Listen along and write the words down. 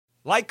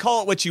Like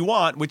Call It What You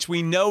Want, which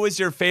we know is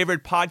your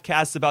favorite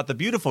podcast about the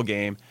beautiful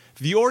game,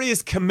 Vuori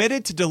is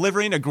committed to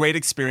delivering a great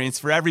experience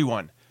for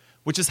everyone,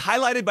 which is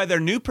highlighted by their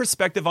new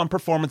perspective on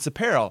performance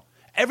apparel.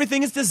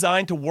 Everything is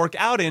designed to work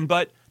out in,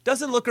 but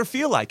doesn't look or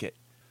feel like it.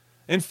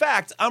 In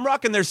fact, I'm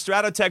rocking their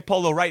Stratotech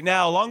polo right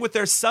now, along with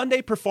their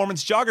Sunday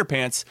Performance jogger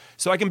pants,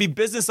 so I can be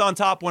business on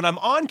top when I'm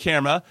on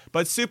camera,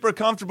 but super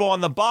comfortable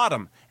on the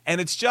bottom. And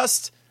it's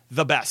just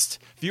the best.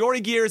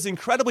 Vuori gear is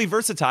incredibly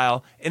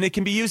versatile, and it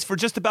can be used for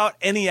just about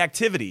any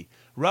activity.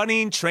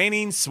 Running,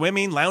 training,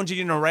 swimming,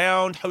 lounging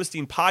around,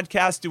 hosting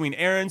podcasts, doing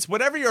errands,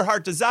 whatever your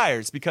heart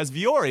desires, because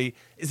Vuori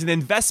is an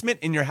investment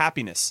in your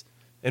happiness.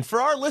 And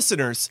for our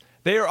listeners,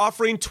 they are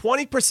offering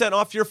 20%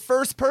 off your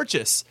first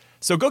purchase.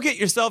 So go get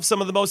yourself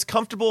some of the most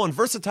comfortable and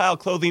versatile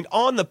clothing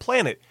on the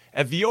planet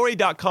at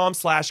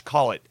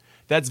vuori.com/callit.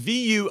 That's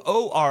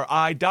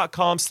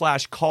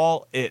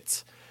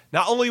VUORI.com/callit.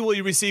 Not only will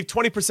you receive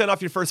 20%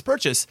 off your first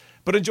purchase,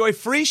 but enjoy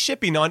free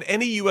shipping on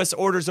any U.S.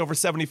 orders over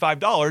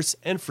 $75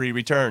 and free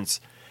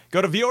returns.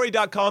 Go to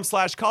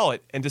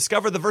vuori.com/callit and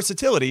discover the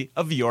versatility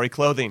of Vuori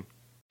clothing.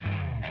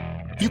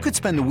 You could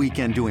spend the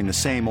weekend doing the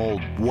same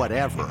old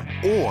whatever,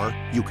 or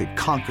you could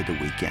conquer the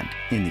weekend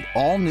in the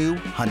all-new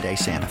Hyundai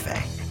Santa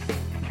Fe.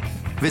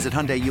 Visit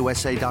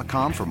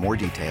HyundaiUSA.com for more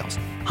details.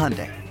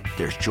 Hyundai,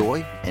 there's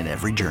joy in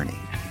every journey.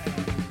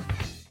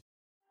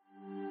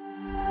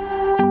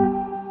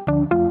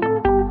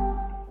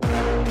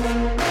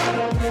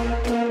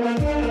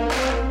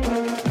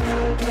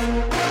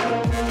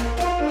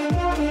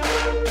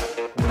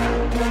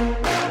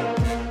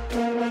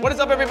 What is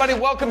up, everybody?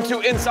 Welcome to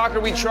In Soccer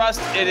We Trust.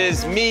 It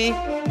is me,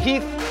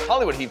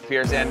 Hollywood Heath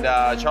Pierce, and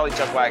Charlie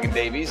Chuckwagon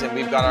Davies, and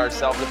we've got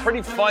ourselves a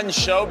pretty fun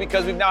show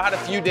because we've now had a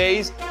few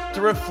days to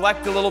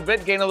reflect a little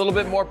bit, gain a little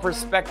bit more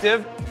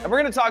perspective, and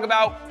we're going to talk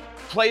about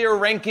player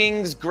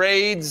rankings,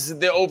 grades,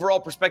 the overall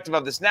perspective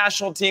of this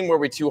national team. Were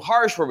we too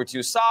harsh? Were we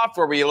too soft?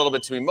 Were we a little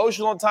bit too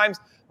emotional at times?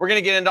 We're going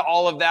to get into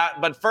all of that,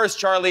 but first,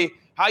 Charlie,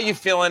 how you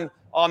feeling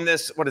on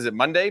this, what is it,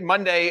 Monday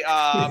morning?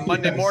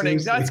 Seriously.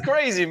 That's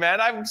crazy,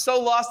 man. I'm so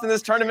lost in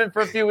this tournament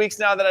for a few weeks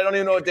now that I don't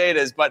even know what day it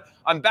is. But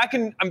I'm back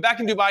in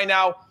Dubai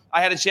now.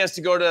 I had a chance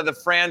to go to the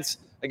France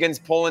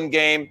against Poland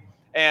game.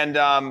 And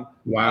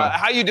Wow.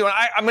 How you doing?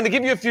 I'm going to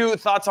give you a few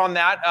thoughts on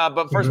that.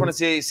 But first, want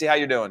to see how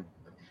you're doing.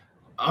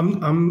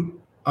 I'm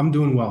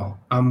doing well.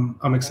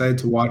 I'm excited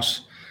to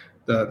watch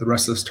the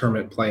rest of this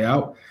tournament play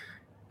out.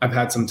 I've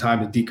had some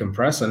time to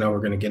decompress. I know we're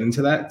going to get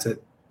into that to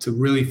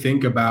really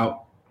think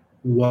about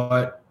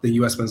what the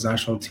U.S. men's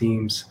national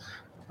team's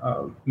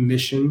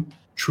mission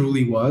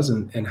truly was,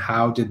 and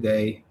how did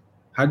they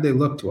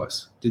look to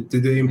us? Did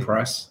they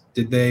impress?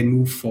 Did they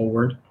move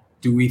forward?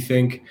 Do we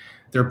think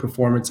their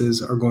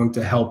performances are going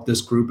to help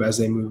this group as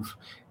they move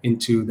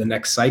into the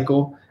next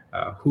cycle?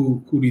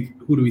 Who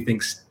do we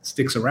think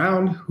sticks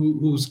around?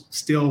 Who's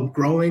still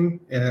growing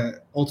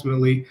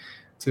ultimately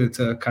to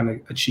kind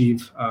of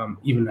achieve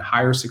even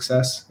higher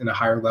success and a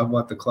higher level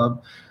at the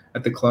club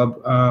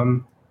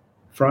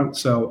front?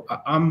 So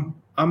I'm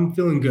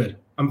feeling good.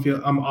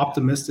 I'm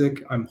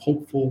optimistic. I'm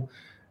hopeful.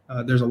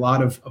 There's a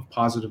lot of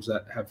positives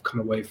that have come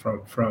away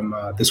from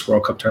this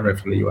World Cup tournament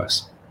from the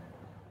U.S.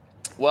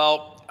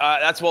 Well,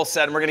 that's well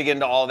said, and we're going to get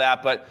into all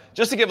that. But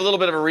just to give a little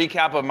bit of a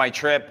recap of my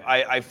trip,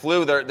 I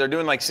flew. They're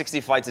doing like 60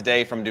 flights a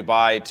day from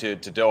Dubai to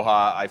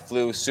Doha. I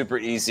flew super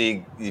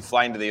easy. You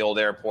fly into the old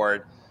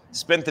airport.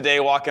 Spent the day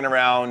walking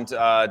around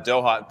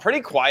Doha.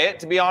 Pretty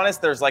quiet, to be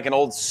honest. There's like an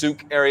old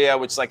souk area,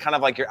 which is like kind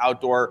of like your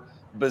outdoor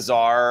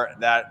bazaar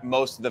that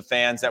most of the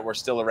fans that were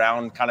still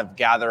around kind of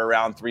gather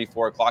around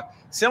 3-4 o'clock.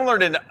 Similar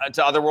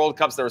to other World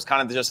Cups, there was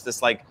kind of just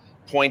this like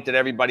point that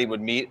everybody would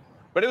meet.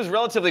 But it was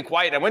relatively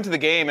quiet. I went to the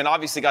game and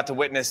obviously got to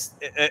witness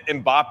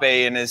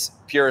Mbappe in his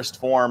purest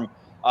form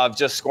of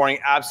just scoring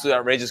absolutely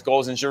outrageous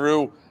goals. And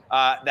Giroud,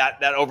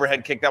 that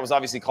overhead kick, that was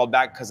obviously called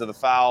back because of the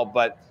foul,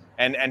 but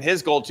and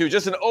his goal too.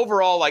 Just an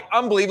overall like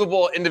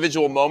unbelievable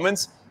individual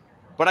moments.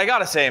 But I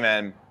gotta say,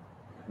 man,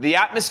 the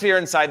atmosphere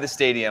inside the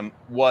stadium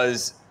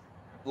was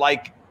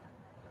like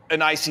an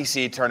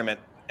ICC tournament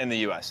in the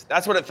U.S.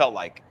 That's what it felt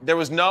like. There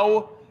was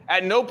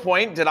at no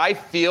point did I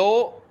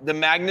feel the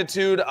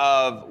magnitude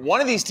of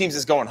one of these teams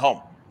is going home.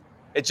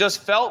 It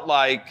just felt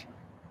like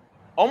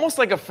almost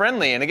like a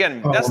friendly. And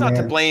again, that's not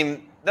to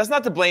blame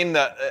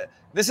the.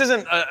 This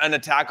isn't an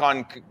attack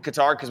on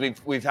Qatar because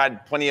we've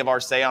had plenty of our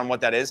say on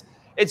what that is.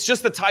 It's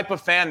just the type of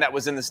fan that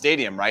was in the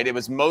stadium, right? It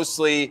was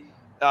mostly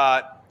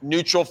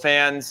neutral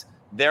fans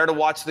there to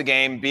watch the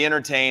game, be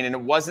entertained. And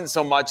it wasn't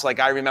so much like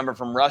I remember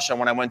from Russia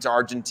when I went to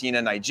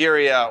Argentina,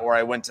 Nigeria, or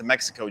I went to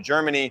Mexico,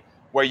 Germany,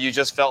 where you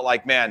just felt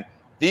like, man,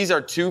 these are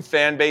two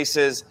fan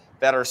bases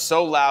that are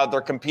so loud.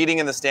 They're competing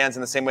in the stands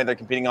in the same way they're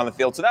competing on the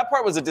field. So that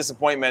part was a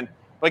disappointment.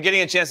 But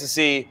getting a chance to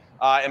see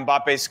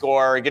Mbappe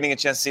score, getting a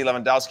chance to see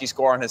Lewandowski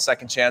score on his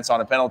second chance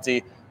on a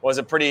penalty was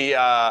a pretty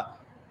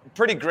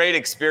great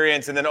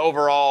experience. And then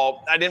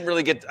overall, I didn't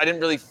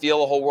really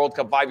feel a whole World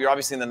Cup vibe. You're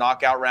obviously in the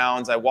knockout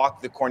rounds. I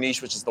walked the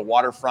Corniche, which is the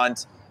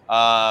waterfront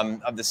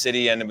of the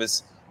city, and it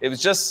was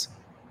just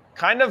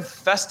kind of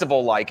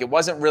festival-like. It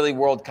wasn't really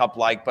World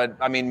Cup-like, but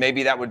I mean,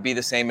 maybe that would be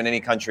the same in any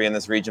country in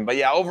this region. But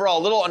yeah, overall,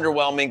 a little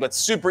underwhelming, but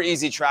super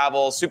easy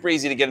travel, super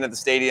easy to get into the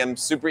stadium,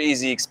 super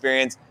easy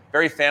experience,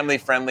 very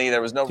family-friendly.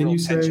 There was no real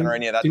tension or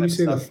any of that type of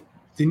stuff.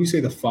 Didn't you say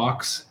the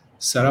Fox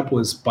setup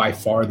was by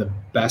far the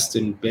best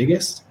and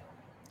biggest?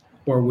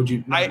 Or would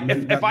you not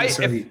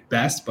necessarily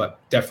best, but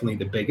definitely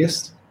the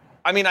biggest?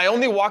 I mean, I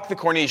only walked the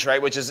Corniche,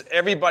 right, which is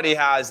everybody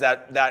has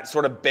that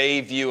sort of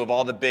bay view of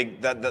all the big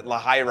the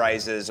high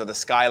rises or the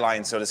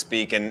skyline, so to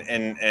speak,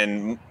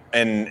 in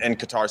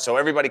Qatar. So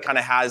everybody kind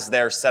of has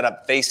their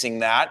setup facing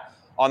that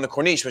on the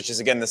Corniche, which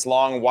is again this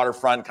long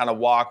waterfront kind of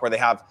walk where they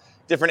have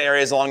different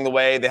areas along the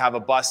way. They have a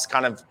bus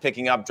kind of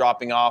picking up,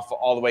 dropping off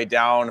all the way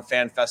down, a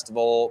fan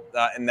festival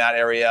in that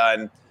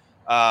area,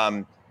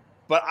 and.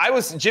 But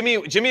Jimmy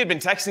had been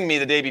texting me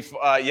the day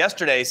before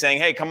yesterday saying,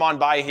 "Hey, come on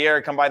by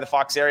here, come by the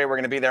Fox area. We're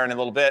going to be there in a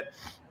little bit."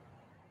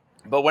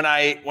 But when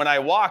I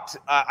walked,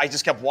 I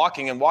just kept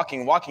walking and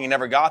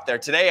never got there.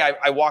 Today,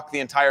 I walked the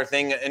entire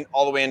thing and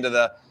all the way into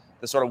the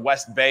sort of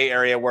West Bay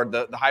area where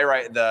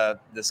the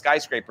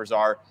skyscrapers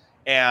are,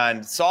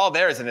 and saw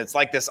theirs. And it's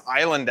like this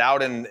island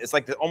out, and it's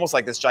like almost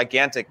like this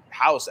gigantic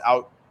house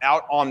out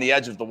on the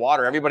edge of the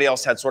water. Everybody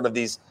else had sort of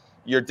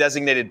your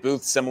designated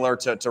booths similar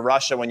to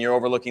Russia when you're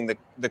overlooking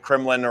the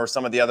Kremlin or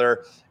some of the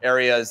other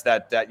areas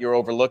that you're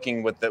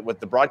overlooking with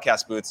the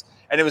broadcast booths.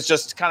 And it was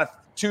just kind of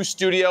two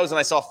studios, and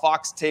I saw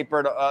Fox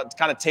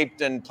kind of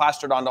taped and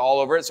plastered onto all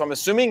over it. So I'm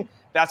assuming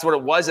that's what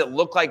it was. It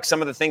looked like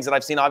some of the things that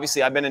I've seen.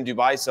 Obviously, I've been in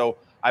Dubai, so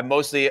I've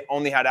mostly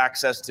only had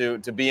access to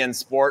be in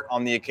sport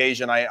on the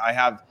occasion. I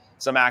have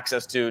some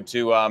access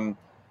to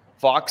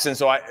Fox. And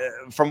so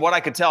from what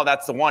I could tell,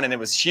 that's the one. And it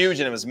was huge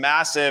and it was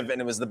massive.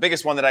 And it was the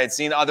biggest one that I had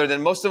seen, other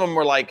than most of them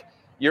were like,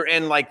 you're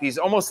in like these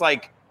almost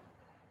like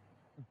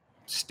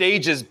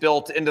stages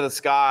built into the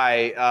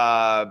sky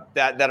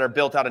that are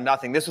built out of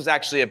nothing. This was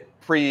actually a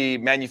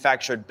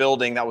pre-manufactured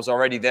building that was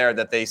already there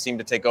that they seemed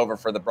to take over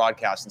for the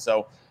broadcast. And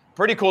so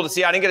pretty cool to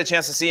see. I didn't get a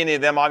chance to see any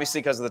of them,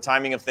 obviously, because of the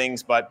timing of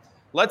things. But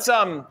let's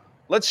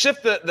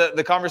shift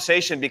the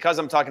conversation, because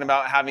I'm talking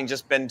about having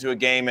just been to a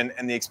game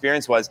and the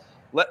experience was.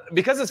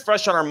 Because it's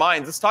fresh on our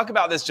minds, let's talk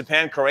about this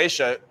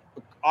Japan-Croatia.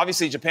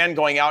 Obviously, Japan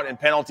going out in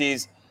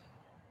penalties.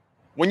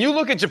 When you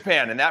look at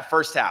Japan in that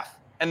first half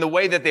and the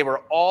way that they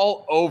were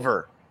all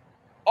over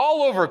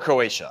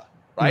Croatia,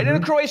 right? Mm-hmm.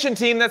 And a Croatian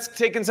team that's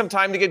taken some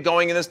time to get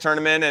going in this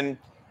tournament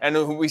and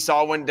who we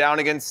saw went down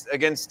against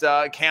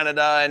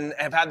Canada and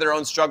have had their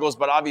own struggles,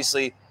 but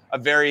obviously a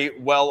very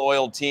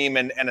well-oiled team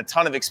and a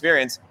ton of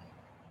experience.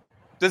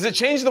 Does it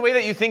change the way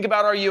that you think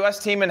about our U.S.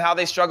 team and how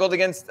they struggled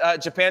against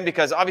Japan?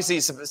 Because obviously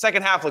the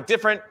second half looked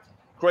different.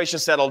 Croatia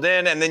settled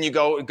in, and then you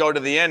go to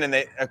the end,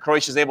 and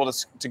Croatia's able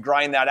to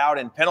grind that out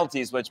in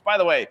penalties, which, by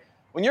the way,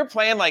 when you're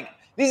playing, like,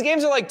 these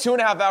games are like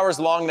 2.5 hours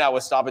long now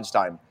with stoppage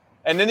time.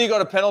 And then you go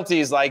to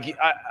penalties, like,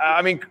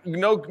 I mean,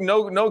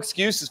 no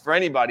excuses for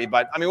anybody.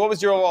 But, I mean, what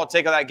was your overall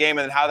take on that game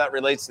and how that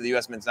relates to the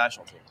U.S. men's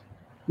national team?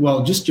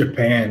 Well, just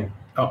Japan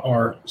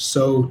are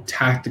so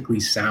tactically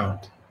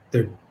sound.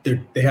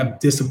 They have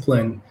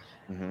discipline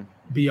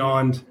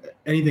beyond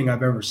anything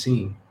I've ever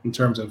seen in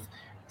terms of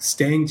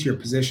staying to your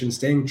position,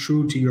 staying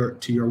true to your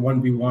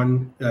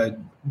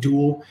 1v1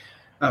 duel.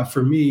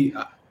 For me,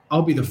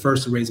 I'll be the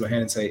first to raise my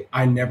hand and say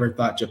I never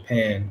thought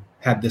Japan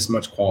had this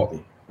much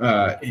quality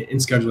in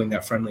scheduling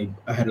that friendly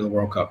ahead of the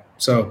World Cup.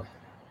 So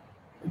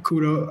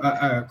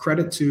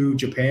credit to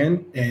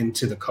Japan and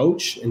to the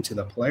coach and to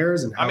the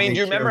players and how do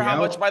you remember how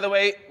much, by the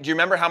way, we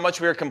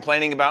were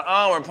complaining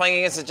about, we're playing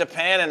against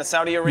Japan and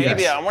Saudi Arabia.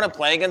 Yes. I want to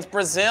play against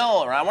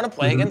Brazil, or I want to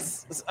play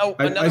against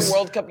another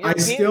World Cup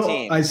European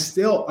team. I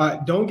still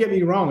don't get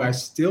me wrong, I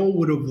still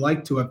would have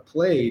liked to have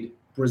played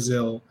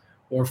Brazil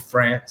or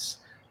France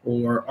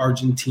or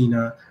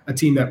Argentina, a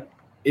team that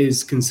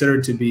is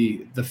considered to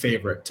be the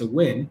favorite to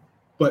win.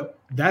 But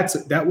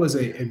that was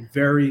a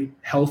very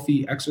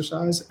healthy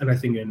exercise, and I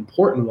think an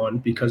important one,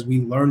 because we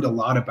learned a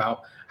lot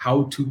about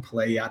how to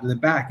play out of the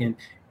back. And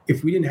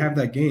if we didn't have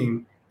that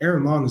game,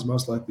 Aaron Long is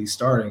most likely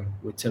starting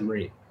with Tim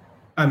Ream.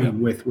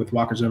 With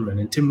Walker Zimmerman.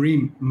 And Tim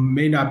Ream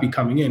may not be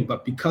coming in,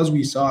 but because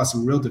we saw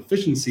some real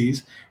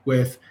deficiencies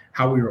with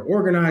how we were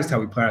organized,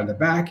 how we played out of the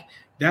back,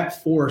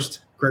 that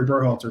forced Greg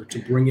Berhalter to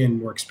bring in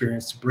more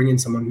experience, to bring in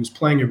someone who's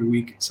playing every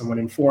week, someone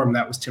in form.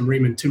 That was Tim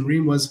Ream. And Tim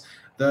Ream was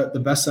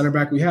the best center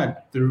back we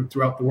had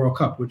throughout the World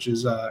Cup, which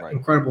is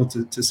incredible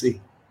to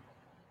see.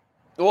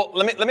 Well,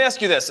 let me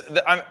ask you this.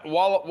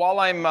 While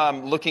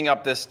I'm looking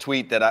up this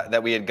tweet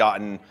that we had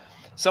gotten,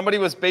 somebody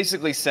was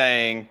basically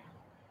saying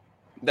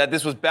that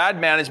this was bad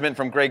management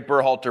from Greg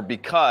Berhalter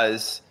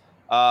because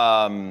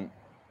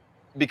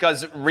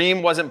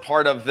Ream wasn't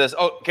part of this.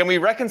 Oh, can we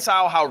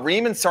reconcile how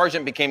Ream and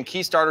Sargent became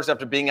key starters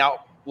after being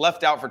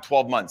left out for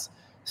 12 months?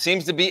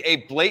 Seems to be a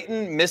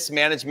blatant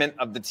mismanagement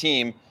of the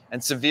team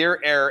and severe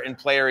error in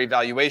player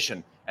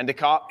evaluation. And to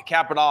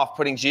cap it off,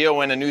 putting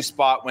Gio in a new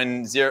spot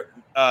when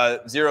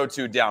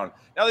 0-2 down.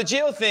 Now, the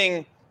Gio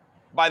thing,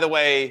 by the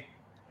way,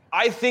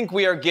 I think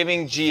we are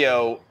giving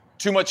Gio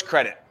too much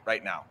credit.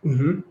 right now.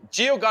 Mm-hmm.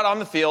 Gio got on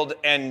the field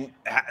and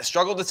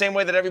struggled the same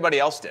way that everybody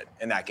else did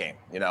in that game,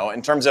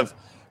 in terms of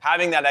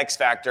having that X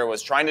factor,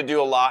 was trying to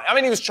do a lot. I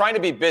mean, he was trying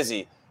to be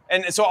busy.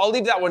 And so I'll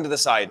leave that one to the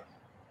side.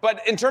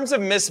 But in terms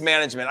of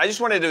mismanagement, I just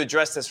wanted to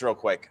address this real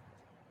quick.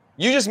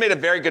 You just made a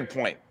very good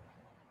point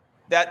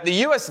that the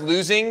U.S.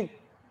 losing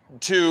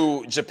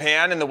to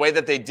Japan in the way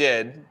that they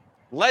did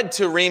led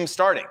to Ream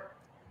starting.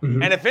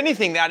 Mm-hmm. And if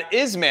anything, that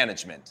is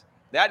management.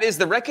 That is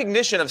the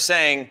recognition of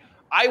saying,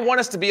 I want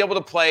us to be able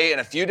to play in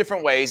a few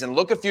different ways and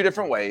look a few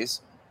different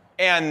ways.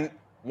 And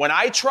when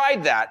I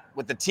tried that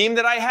with the team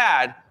that I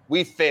had,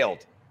 we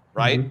failed,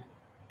 right? Mm-hmm.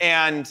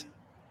 And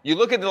you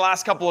look at the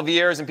last couple of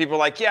years and people are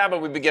like, yeah,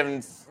 but we've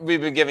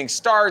been giving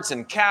starts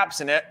and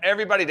caps and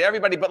everybody to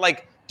everybody. But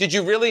like, did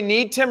you really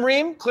need Tim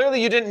Ream?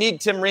 Clearly you didn't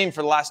need Tim Ream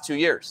for the last 2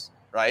 years,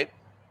 right?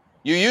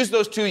 You used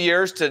those 2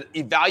 years to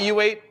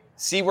evaluate,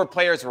 see where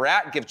players were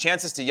at, give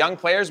chances to young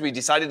players. We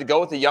decided to go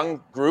with a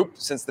young group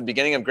since the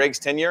beginning of Greg's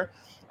tenure.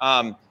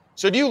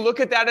 So do you look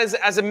at that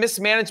as a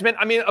mismanagement?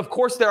 I mean, of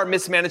course there are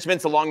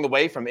mismanagements along the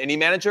way from any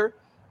manager,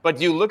 but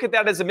do you look at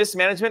that as a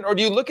mismanagement, or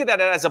do you look at that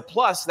as a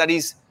plus that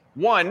he's,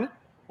 one,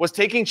 was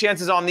taking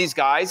chances on these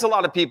guys? A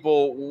lot of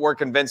people were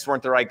convinced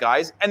weren't the right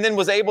guys, and then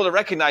was able to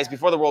recognize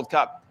before the World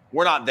Cup,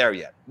 we're not there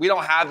yet. We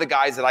don't have the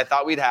guys that I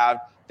thought we'd have.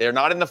 They're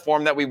not in the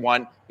form that we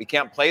want. We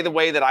can't play the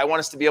way that I want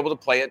us to be able to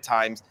play at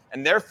times.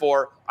 And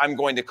therefore, I'm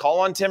going to call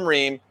on Tim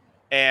Ream,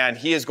 and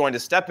he is going to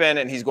step in,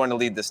 and he's going to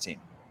lead this team.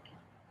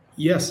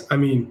 Yes. I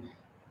mean,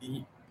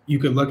 you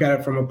could look at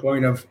it from a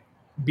point of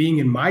being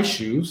in my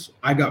shoes.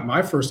 I got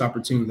my first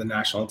opportunity with the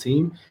national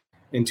team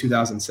in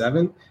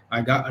 2007.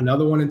 I got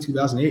another one in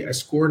 2008. I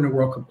scored in a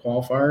World Cup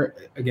qualifier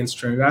against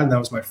Trinidad, and that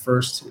was my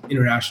first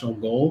international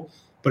goal.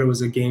 But it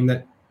was a game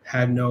that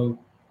had no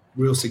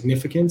real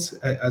significance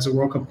as a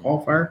World Cup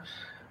qualifier.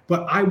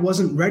 But I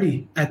wasn't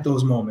ready at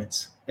those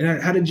moments. And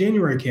I had a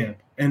January camp,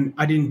 and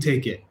I didn't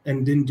take it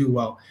and didn't do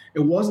well. It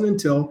wasn't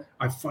until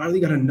I finally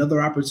got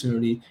another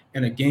opportunity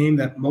in a game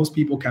that most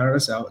people counted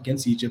us out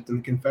against Egypt in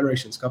the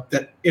Confederations Cup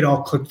that it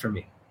all clicked for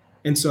me.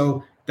 And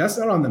so that's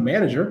not on the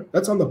manager.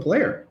 That's on the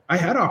player. I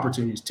had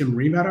opportunities. Tim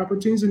Ream had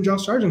opportunities and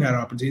Josh Sargent had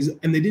opportunities,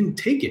 and they didn't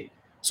take it.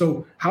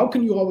 So how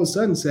can you all of a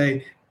sudden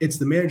say it's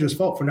the manager's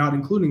fault for not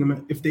including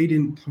them if they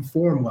didn't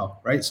perform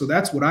well, right? So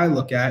that's what I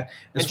look at.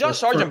 And Josh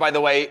Sargent, by the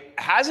way,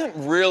 hasn't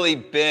really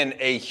been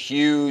a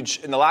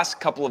huge, in the last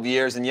couple of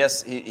years, and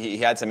yes, he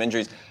had some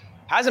injuries,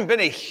 hasn't been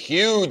a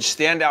huge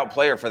standout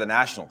player for the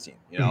national team.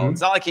 Mm-hmm.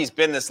 It's not like he's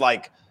been this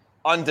like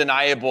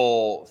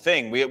undeniable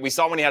thing. We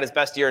saw when he had his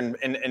best year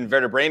in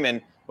Werder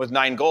Bremen with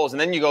 9 goals, and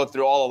then you go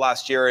through all of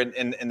last year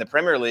in the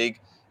Premier League,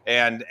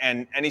 and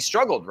he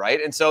struggled, right?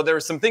 And so there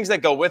were some things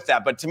that go with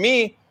that. But to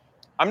me,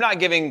 I'm not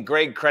giving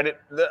Greg credit.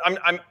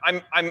 I'm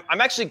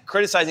actually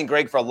criticizing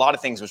Greg for a lot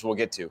of things, which we'll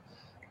get to.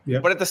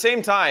 Yep. But at the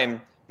same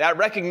time, that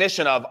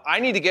recognition of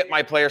I need to get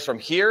my players from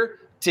here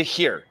to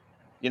here.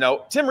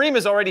 Tim Ream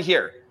is already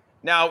here.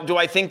 Now, do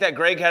I think that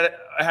Greg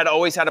had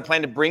always had a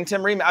plan to bring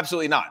Tim Ream?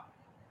 Absolutely not.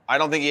 I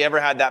don't think he ever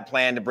had that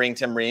plan to bring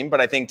Tim Ream, but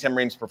I think Tim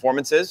Ream's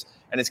performances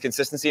and his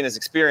consistency and his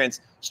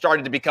experience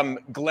started to become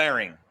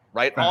glaring,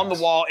 right? Thanks. On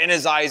the wall, in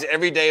his eyes,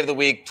 every day of the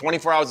week,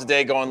 24 hours a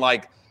day, going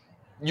like,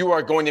 you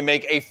are going to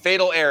make a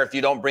fatal error if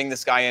you don't bring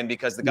this guy in,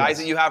 because the guys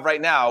that you have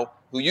right now,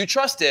 who you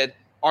trusted,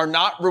 are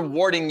not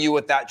rewarding you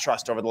with that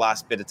trust over the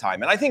last bit of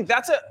time. And I think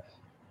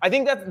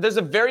that there's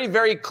a very,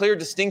 very clear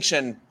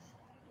distinction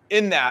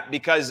in that,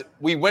 because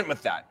we went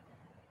with that.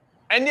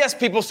 And yes,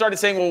 people started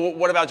saying, well,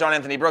 what about John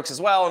Anthony Brooks as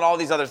well, and all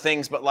these other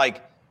things. But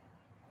like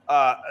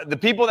the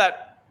people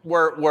that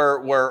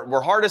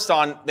were hardest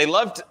on, they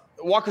loved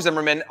Walker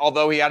Zimmerman,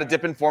 although he had a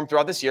dip in form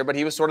throughout this year, but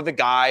he was sort of the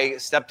guy,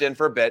 stepped in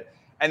for a bit.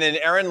 And then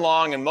Aaron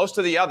Long and most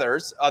of the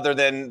others, other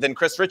than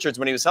Chris Richards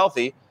when he was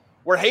healthy,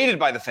 were hated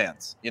by the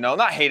fans.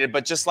 Not hated,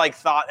 but just like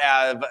thought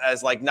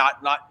as like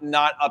not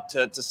up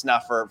to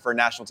snuff for a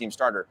national team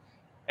starter.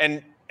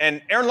 And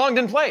Aaron Long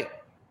didn't play.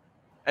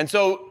 And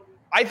so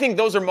I think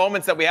those are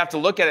moments that we have to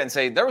look at it and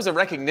say, there was a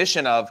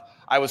recognition of,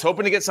 I was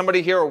hoping to get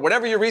somebody here, or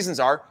whatever your reasons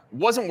are,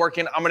 wasn't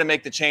working, I'm going to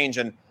make the change.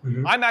 And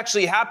I'm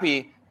actually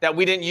happy that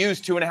we didn't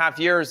use 2.5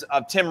 years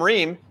of Tim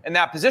Ream in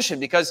that position,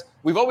 because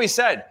we've always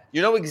said,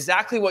 you know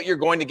exactly what you're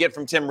going to get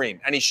from Tim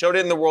Ream. And he showed it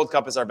in the World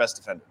Cup as our best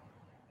defender.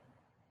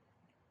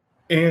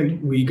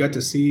 And we got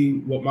to see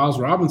what Miles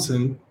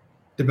Robinson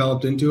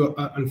developed into.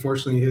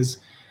 Unfortunately, his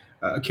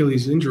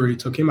Achilles injury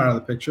took him out of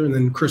the picture. And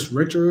then Chris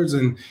Richards,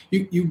 and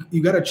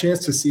you got a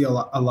chance to see a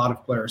lot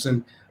of players.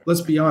 And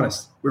let's be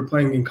honest, we're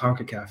playing in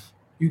CONCACAF.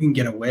 You can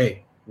get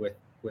away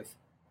with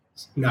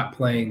not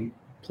playing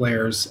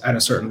players at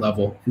a certain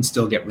level and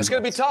still get results. It's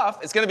going to be tough.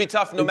 It's going to be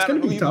tough no matter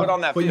who you put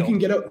on that field. But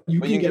you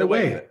can get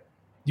away.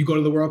 You go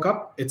to the World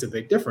Cup, it's a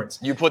big difference.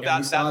 You put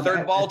that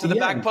third ball to the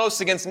back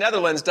post against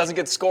Netherlands, doesn't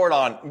get scored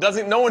on.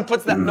 No one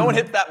puts that. No one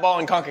hits that ball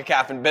in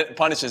CONCACAF and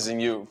punishes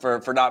you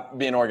for not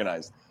being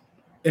organized.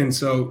 And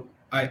so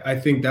I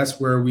think that's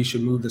where we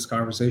should move this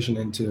conversation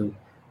into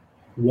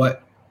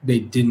what they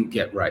didn't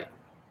get right.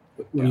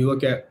 When you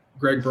look at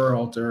Greg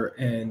Berhalter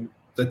and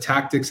the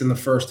tactics in the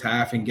first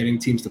half and getting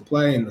teams to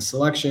play and the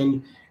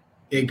selection.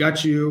 It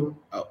got you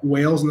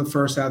Wales in the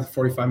first half.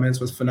 45 minutes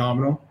was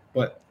phenomenal,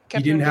 but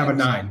you didn't have a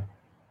 9.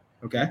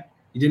 Okay,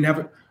 you didn't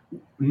have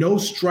no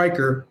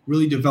striker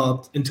really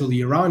developed until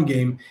the Iran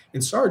game.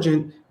 And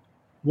Sargent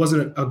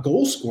wasn't a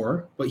goal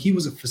scorer, but he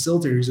was a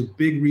facilitator. He's a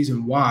big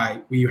reason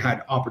why we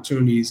had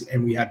opportunities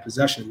and we had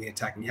possession in the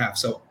attacking half.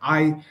 So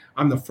I'm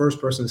the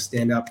first person to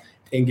stand up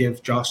and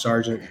give Josh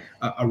Sargent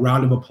a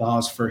round of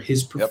applause for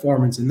his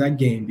performance in that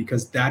game,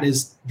 because that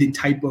is the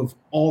type of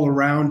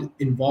all-around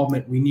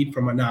involvement we need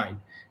from a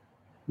 9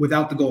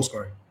 without the goal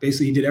scoring.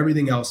 Basically, he did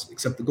everything else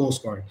except the goal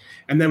scoring.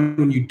 And then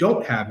when you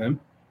don't have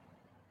him,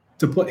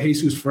 to put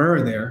Jesus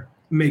Ferreira there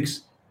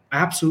makes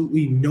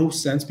absolutely no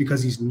sense,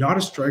 because he's not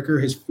a striker.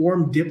 His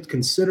form dipped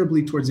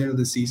considerably towards the end of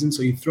the season,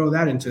 so you throw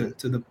that into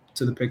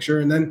the picture.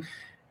 And then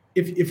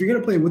if you're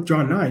going to play a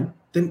withdrawn 9,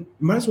 then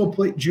you might as well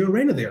play Gio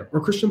Reyna there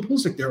or Christian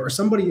Pulisic there or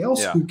somebody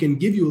else who can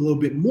give you a little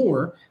bit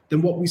more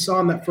than what we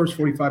saw in that first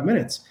 45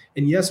 minutes.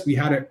 And yes, we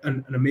had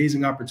an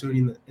amazing opportunity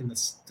in the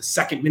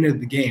second minute of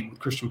the game with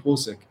Christian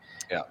Pulisic.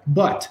 Yeah.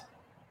 But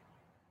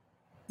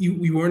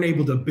you weren't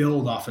able to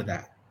build off of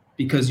that,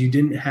 because you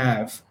didn't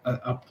have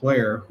a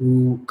player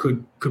who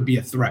could be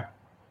a threat.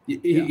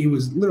 He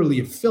was literally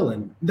a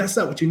fill-in. That's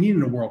not what you need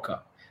in a World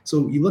Cup.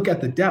 So you look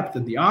at the depth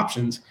and the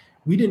options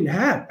we didn't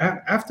have.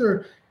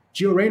 After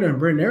Gio Reyna and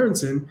Brandon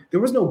Aronson, there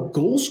was no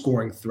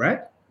goal-scoring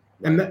threat.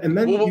 And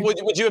then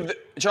would you have,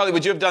 Charlie,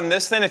 would you have done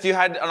this then if you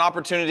had an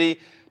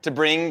opportunity to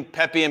bring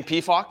Pepe and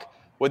Pifok?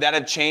 Would that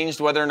have changed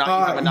whether or not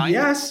you have a 9?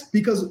 Yes,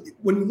 because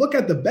when you look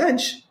at the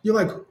bench, you're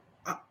like,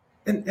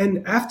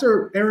 and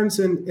after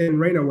Aronson and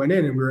Reyna went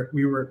in and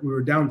we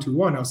were down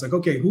 2-1, I was like,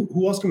 okay,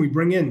 who else can we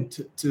bring in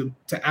to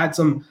add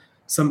some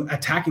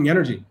attacking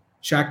energy?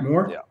 Shaq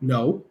Moore? Yeah.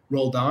 No.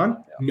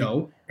 Roldan? Yeah.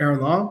 No.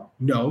 Aaron Long?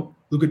 No.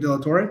 Luca De La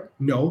Torre?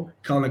 No.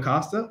 Kellen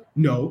Acosta?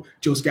 No.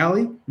 Joe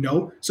Scally?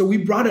 No. So we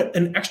brought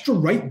an extra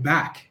right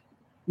back,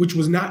 which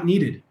was not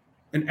needed.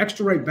 An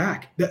extra right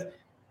back.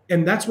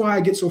 And that's why I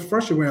get so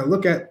frustrated when I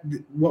look at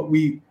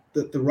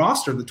the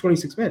roster, the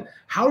 26 men.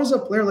 How does a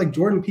player like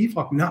Jordan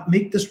Pifok not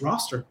make this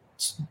roster?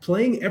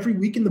 Playing every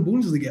week in the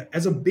Bundesliga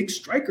as a big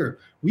striker,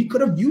 we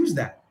could have used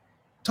that.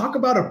 Talk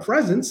about a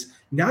presence.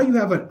 Now you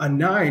have a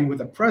 9 with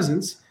a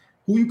presence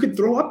who you could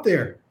throw up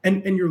there,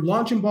 and you're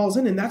launching balls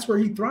in, and that's where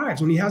he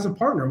thrives when he has a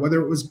partner,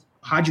 whether it was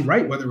Haji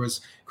Wright, whether it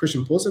was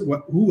Christian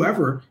Pulisic,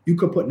 whoever you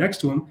could put next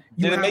to him.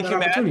 Did it make you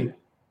mad?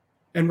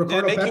 And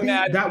Ricardo Pepi,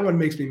 that one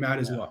makes me mad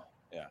as well.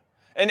 Yeah.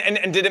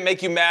 And did it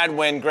make you mad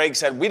when Greg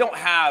said, we don't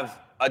have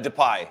a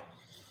Depay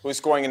who's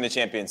scoring in the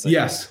Champions League?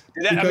 Yes.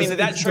 Did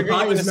that trigger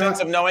you in the sense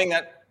of knowing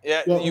that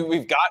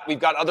we've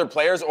got other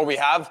players, or we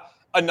have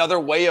another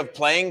way of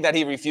playing that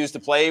he refused to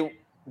play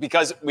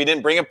because we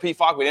didn't bring a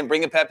Pifok, we didn't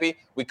bring a Pepe,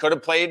 we could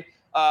have played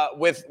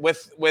with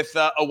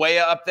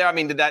Awaya up there? I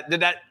mean,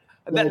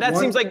 that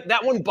seems like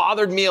that one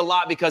bothered me a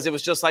lot, because it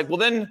was just like, well,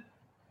 then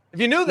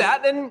if you knew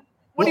that, then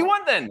what do you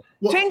want then?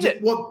 Change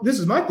it. Well, this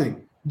is my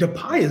thing.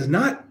 Depay is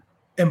not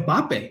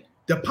Mbappe.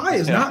 Depay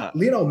is not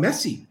Lionel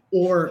Messi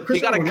or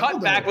Cristiano Ronaldo. He got a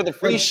cutback with a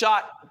free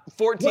shot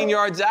 14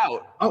 yards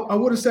out. I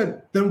would have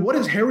said, then what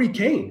is Harry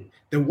Kane?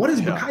 Then what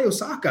is Bukayo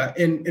Saka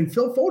and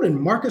Phil Foden,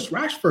 Marcus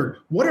Rashford?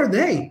 What are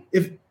they?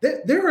 If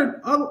they're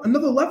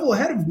another level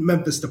ahead of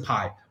Memphis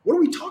Depay. What are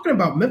we talking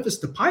about Memphis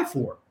Depay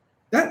for?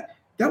 That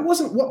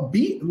wasn't what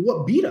beat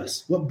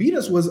us. What beat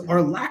us was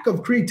our lack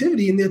of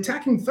creativity in the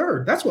attacking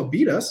third. That's what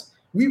beat us.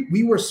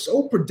 We were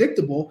so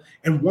predictable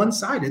and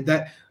one-sided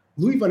that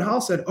Louis van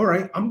Gaal said, all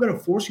right, I'm going to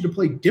force you to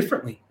play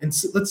differently. And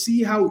let's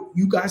see how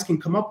you guys can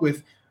come up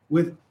with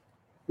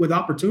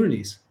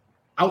opportunities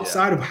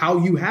outside of how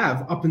you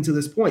have up until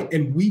this point.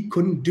 And we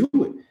couldn't do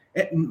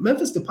it. And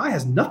Memphis Depay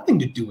has nothing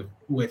to do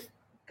with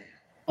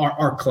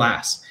our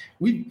class.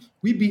 We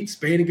beat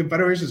Spain in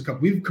Confederations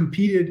Cup. We've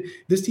competed.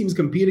 This team's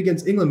competed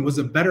against England, was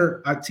a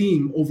better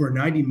team over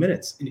 90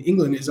 minutes. And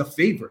England is a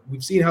favorite.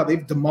 We've seen how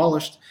they've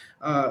demolished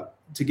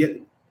to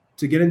get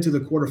into the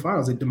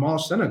quarterfinals. They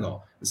demolished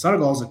Senegal. And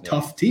Senegal is a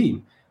tough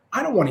team.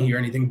 I don't want to hear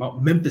anything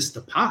about Memphis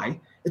Depay.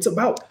 It's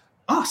about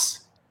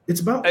us. It's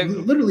about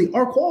literally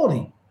our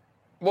quality.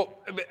 Well,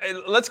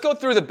 let's go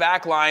through the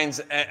back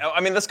lines.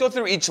 Let's go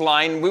through each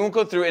line. We won't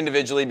go through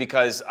individually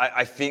because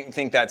I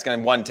think that's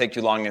going to, take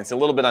too long, and it's a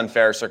little bit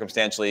unfair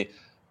circumstantially.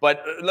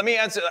 But let me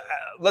answer.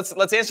 Let's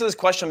answer this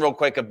question real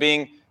quick.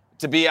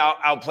 To be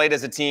outplayed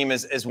as a team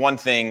is one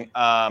thing,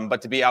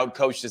 but to be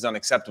outcoached is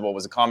unacceptable.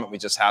 Was a comment we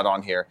just had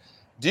on here.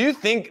 Do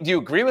you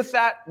agree with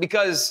that?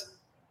 Because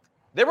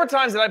there were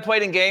times that I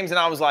played in games and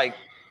I was like,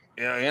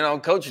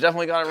 coach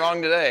definitely got it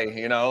wrong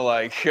today.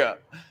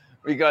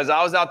 Because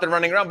I was out there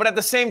running around. But at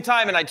the same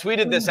time, and I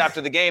tweeted this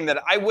after the game,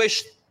 that I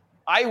wish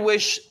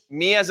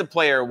me as a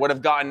player would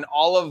have gotten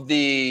all of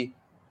the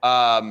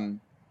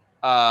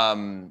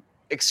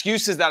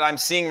excuses that I'm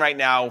seeing right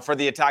now for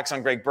the attacks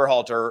on Greg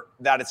Berhalter,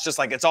 that it's just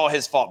like it's all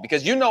his fault.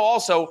 Because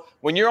also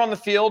when you're on the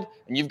field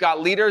and you've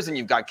got leaders and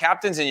you've got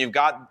captains and you've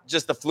got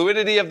just the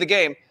fluidity of the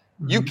game,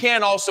 you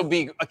can also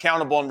be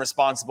accountable and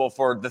responsible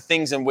for the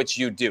things in which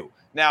you do.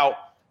 Now,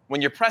 when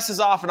your press is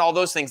off and all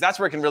those things, that's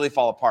where it can really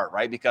fall apart,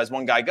 right? Because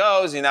one guy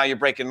goes, and now you're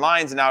breaking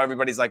lines, and now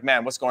everybody's like,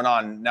 man, what's going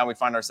on? Now we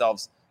find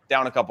ourselves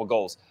down a couple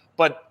goals.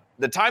 But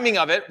the timing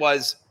of it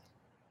was,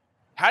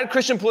 had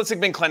Christian Pulisic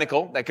been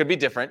clinical, that could be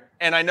different.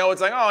 And I know it's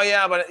like, oh,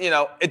 yeah, but,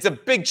 it's a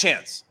big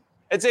chance.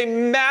 It's a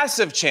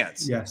massive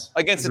chance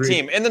against the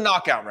team in the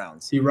knockout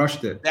rounds. He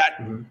rushed it.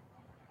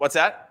 What's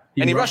that?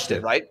 He rushed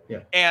it, right? Yeah.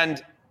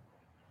 And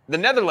the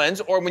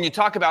Netherlands, or when you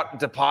talk about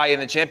Depay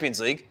in the Champions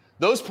League,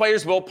 those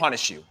players will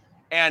punish you.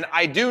 And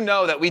I do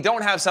know that we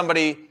don't have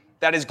somebody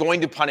that is going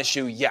to punish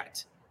you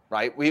yet,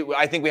 right?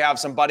 I think we have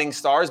some budding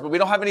stars, but we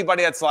don't have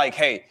anybody that's like,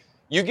 hey,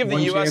 you give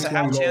the U.S. a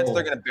half chance,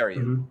 they're going to bury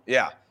you.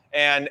 Yeah.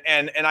 And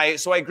I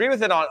agree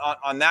with it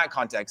on that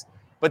context.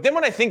 But then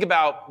when I think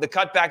about the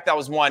cutback that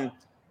was won,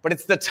 but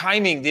it's the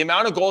timing, the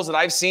amount of goals that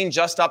I've seen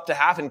just up to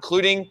half,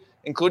 including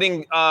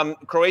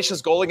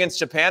Croatia's goal against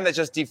Japan that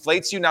just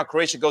deflates you. Now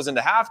Croatia goes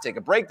into half, take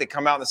a break. They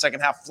come out in the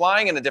second half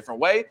flying in a different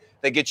way.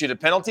 They get you to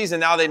penalties, and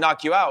now they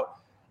knock you out.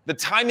 The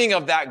timing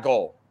of that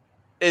goal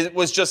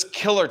was just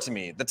killer to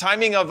me. The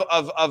timing of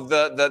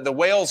the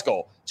Wales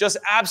goal, just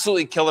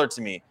absolutely killer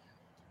to me.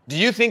 Do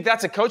you think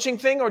that's a coaching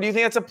thing, or do you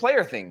think that's a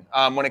player thing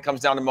when it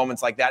comes down to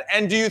moments like that?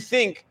 And do you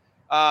think,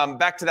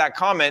 back to that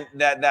comment,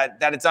 that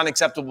it's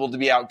unacceptable to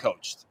be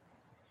outcoached?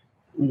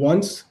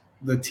 Once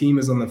the team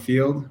is on the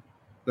field,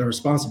 the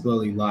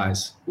responsibility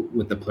lies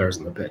with the players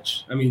on the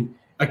pitch. I mean,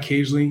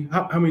 occasionally,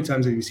 how many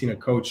times have you seen a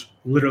coach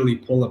literally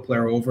pull a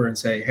player over and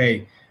say,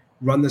 hey,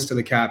 run this to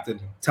the captain,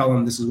 tell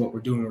him this is what we're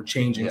doing, we're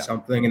changing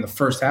something in the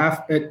first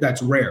half?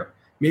 That's rare.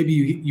 Maybe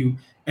you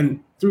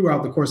and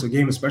throughout the course of the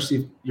game, especially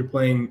if you're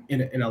playing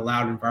in a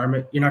loud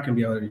environment, you're not going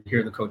to be able to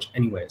hear the coach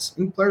anyways.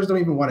 And players don't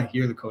even want to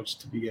hear the coach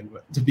to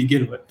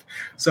begin with.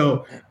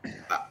 So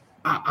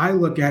I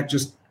look at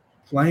just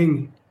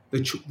playing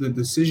the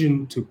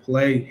decision to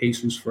play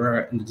Jesus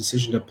Ferreira and the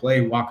decision to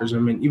play Walker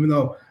Zimmerman, even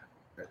though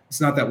it's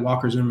not that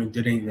Walker Zimmerman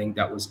did anything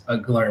that was a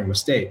glaring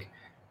mistake.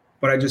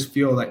 But I just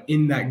feel that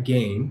in that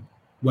game,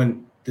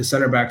 when the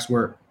center backs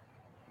were,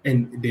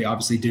 and they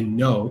obviously didn't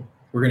know,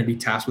 we're going to be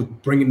tasked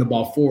with bringing the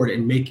ball forward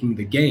and making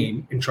the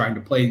game and trying to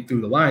play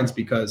through the lines,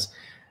 because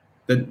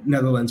the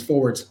Netherlands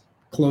forwards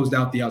closed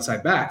out the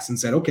outside backs and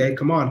said, okay,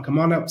 come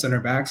on up, center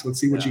backs. Let's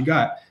see what you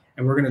got.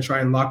 And we're going to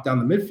try and lock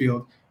down the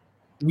midfield.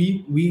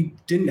 We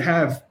didn't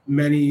have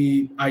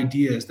many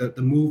ideas, that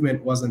the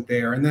movement wasn't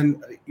there. And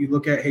then you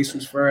look at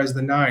Jesus Ferreira as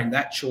the 9,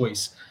 that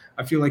choice.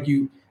 I feel like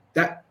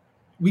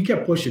we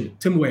kept pushing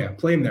Tim Weah,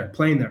 play him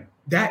there.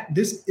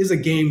 This is a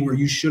game where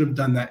you should have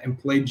done that and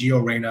played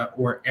Gio Reyna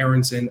or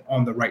Aronson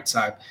on the right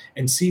side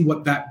and see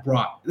what that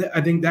brought.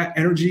 I think that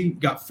energy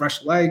got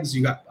fresh legs.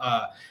 You got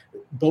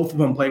both of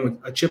them playing with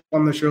a chip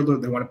on their shoulder.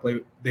 They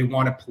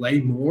want to play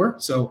more.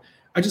 So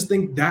I just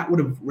think that would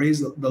have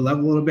raised the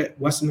level a little bit.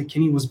 Weston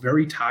McKennie was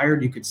very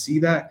tired. You could see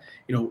that.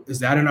 Is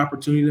that an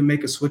opportunity to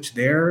make a switch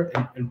there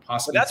and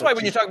possibly? But that's why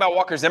when you talk about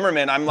Walker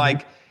Zimmerman, I'm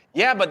like,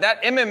 yeah, but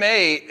that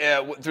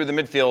MMA through the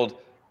midfield.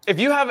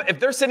 If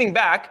they're sitting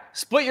back,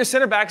 split your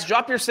center backs,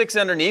 drop your 6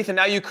 underneath, and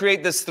now you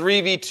create this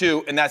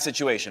 3v2 in that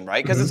situation,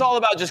 right? Because it's all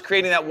about just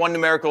creating that one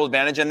numerical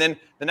advantage, and then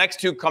the next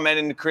two come in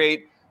and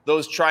create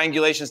those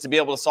triangulations to be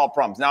able to solve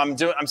problems. Now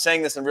I'm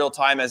saying this in real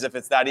time as if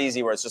it's that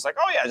easy, where it's just like,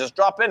 oh yeah, just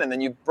drop in, and then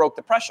you broke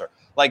the pressure.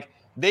 Like,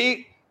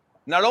 they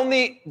not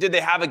only did they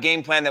have a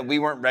game plan that we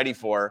weren't ready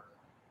for,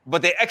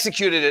 but they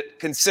executed it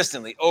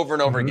consistently over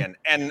and over again.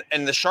 And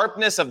the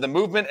sharpness of the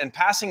movement and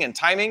passing and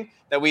timing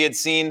that we had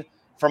seen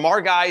from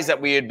our guys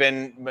that we had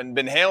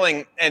been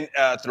hailing and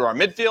through our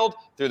midfield,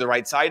 through the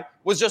right side,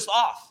 was just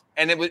off.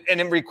 And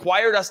it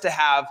required us to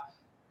have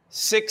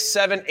 6,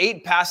 7,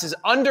 8 passes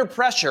under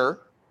pressure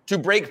to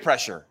break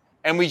pressure.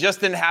 And we just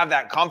didn't have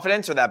that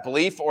confidence or that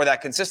belief or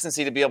that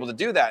consistency to be able to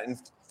do that. And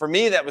for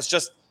me, that was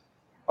just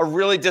a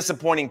really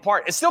disappointing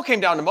part. It still came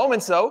down to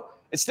moments, though.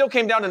 It still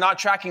came down to not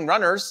tracking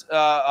runners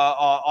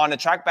on a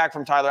track back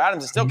from Tyler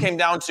Adams. It still came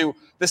down to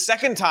the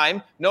second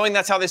time, knowing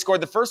that's how they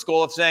scored the first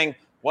goal, of saying,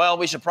 well,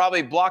 we should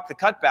probably block the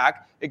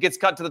cutback. It gets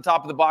cut to the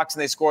top of the box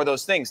and they score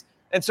those things.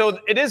 And so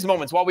it is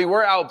moments. While we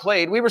were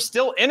outplayed, we were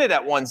still in it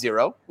at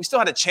 1-0. We still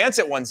had a chance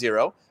at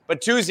 1-0, but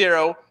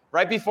 2-0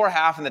 right before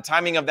half, and the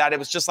timing of that, it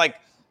was just like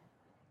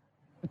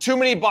too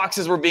many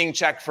boxes were being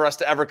checked for us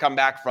to ever come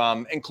back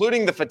from,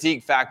 including the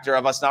fatigue factor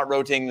of us not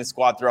rotating the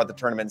squad throughout the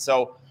tournament.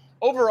 So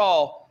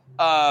overall,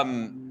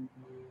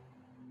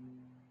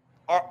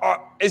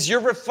 is your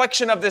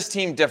reflection of this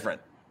team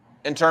different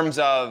in terms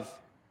of,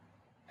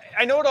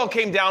 I know it all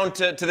came down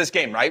to this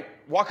game, right?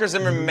 Walker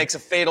Zimmerman makes a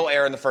fatal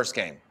error in the first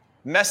game,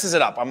 messes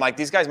it up. I'm like,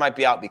 these guys might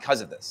be out because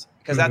of this,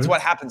 because that's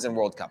what happens in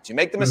World Cups. You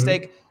make the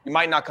mistake, you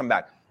might not come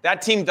back.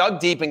 That team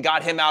dug deep and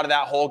got him out of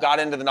that hole, got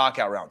into the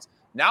knockout rounds.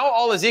 Now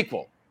all is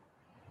equal,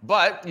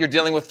 but you're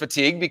dealing with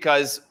fatigue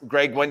because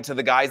Greg went to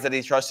the guys that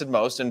he trusted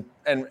most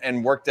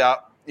and worked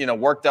up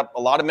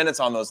a lot of minutes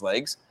on those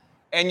legs.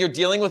 And you're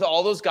dealing with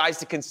all those guys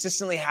to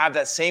consistently have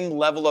that same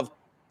level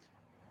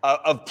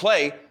of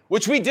play,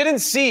 which we didn't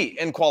see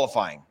in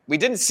qualifying. We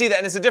didn't see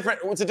that,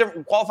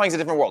 and qualifying is a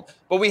different world.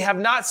 But we have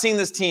not seen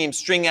this team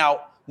string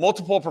out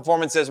multiple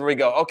performances where we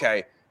go,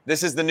 okay,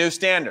 This is the new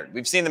standard.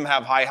 We've seen them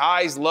have high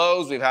highs,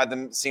 lows. We've had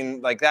them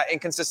seen like that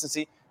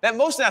inconsistency that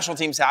most national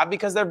teams have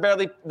because they're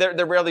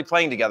rarely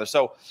playing together.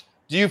 So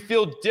do you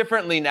feel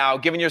differently now,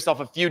 giving yourself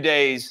a few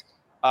days?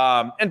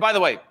 And by the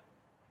way,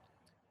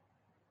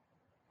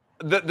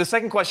 the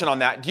second question on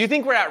that, do you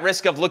think we're at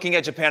risk of looking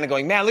at Japan and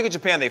going, man, look at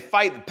Japan. They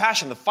fight, the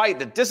passion, the fight,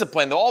 the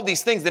discipline, all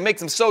these things that makes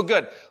them so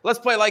good. Let's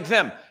play like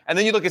them. And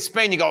then you look at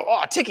Spain, you go,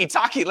 oh,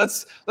 tiki-taki,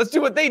 let's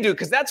do what they do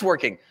because that's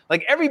working.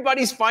 Like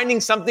everybody's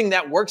finding something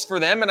that works for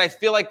them. And I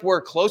feel like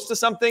we're close to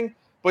something,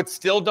 but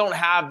still don't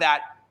have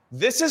that.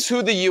 This is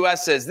who the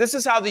U.S. is. This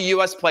is how the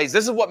U.S. plays.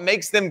 This is what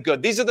makes them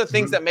good. These are the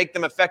things that make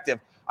them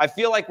effective. I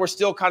feel like we're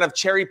still kind of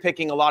cherry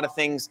picking a lot of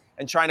things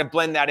and trying to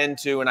blend that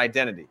into an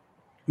identity.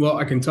 Well,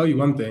 I can tell you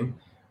one thing.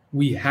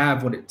 We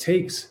have what it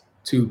takes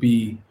to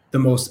be the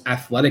most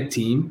athletic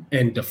team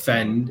and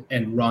defend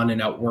and run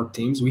and outwork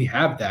teams. We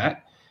have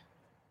that.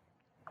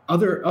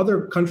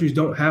 Other countries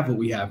don't have what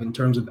we have in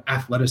terms of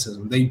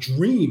athleticism. They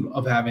dream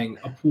of having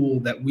a pool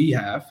that we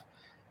have.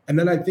 And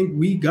then I think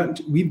we've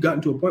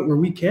gotten to a point where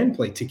we can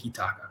play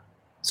tiki-taka.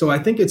 So I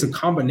think it's a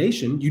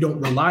combination. You don't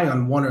rely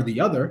on one or the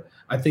other.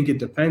 I think it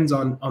depends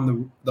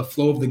on the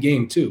flow of the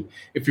game too.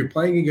 If you're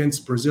playing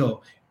against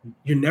Brazil,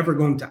 you're never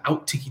going to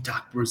out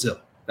tiki-taka Brazil.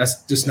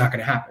 That's just not going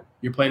to happen.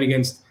 You're playing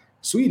against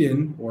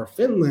Sweden or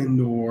Finland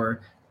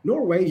or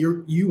Norway.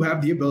 You have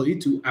the ability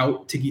to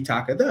out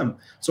tiki-taka them.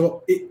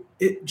 So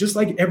it just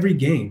like every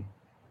game,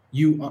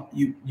 you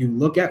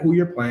look at who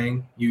you're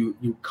playing.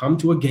 You come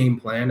to a game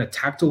plan, a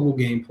tactical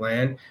game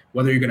plan,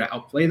 whether you're going to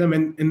outplay them.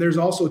 And there's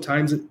also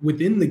times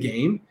within the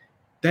game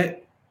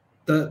that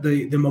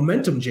the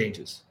momentum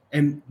changes.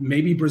 And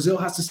maybe Brazil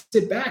has to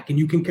sit back and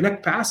you can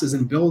connect passes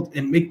and build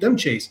and make them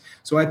chase.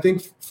 So I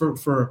think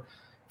for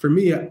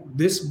me,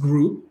 this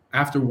group,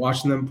 after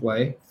watching them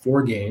play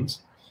 4 games,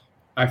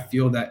 I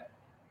feel that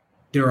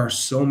there are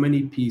so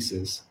many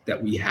pieces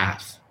that we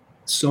have,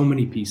 so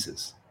many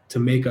pieces to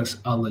make us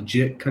a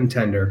legit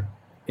contender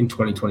in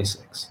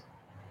 2026.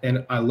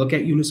 And I look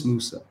at Yunus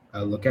Musa, I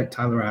look at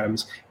Tyler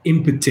Adams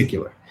in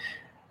particular.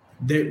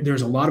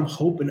 There's a lot of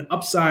hope and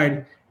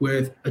upside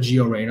with a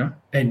Gio Reyna,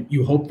 and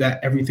you hope that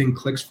everything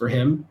clicks for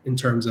him in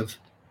terms of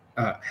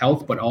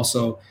health, but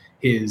also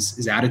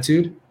his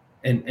attitude.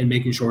 And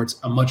making sure it's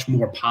a much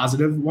more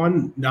positive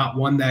one, not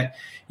one that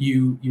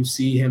you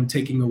see him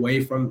taking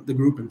away from the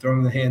group and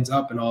throwing the hands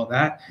up and all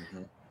that.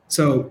 Mm-hmm.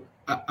 So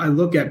I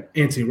look at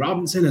Anthony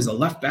Robinson as a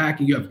left back,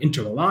 and you have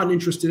Inter Milan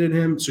interested in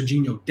him.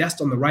 Serginho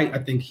Dest on the right. I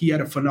think he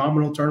had a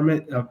phenomenal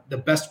tournament, the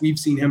best we've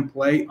seen him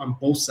play on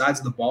both sides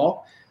of the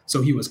ball.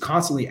 So he was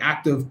constantly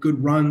active,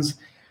 good runs.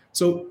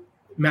 So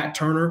Matt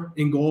Turner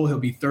in goal, he'll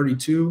be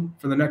 32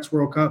 for the next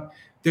World Cup.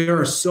 There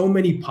are so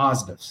many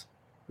positives.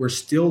 We're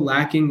still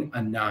lacking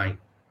a 9.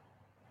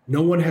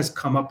 No one has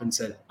come up and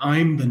said,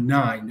 I'm the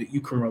 9 that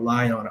you can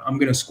rely on. I'm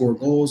going to score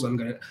goals.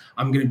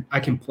 I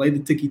can play the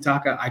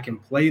tiki-taka. I can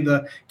play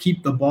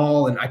keep the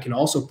ball, and I can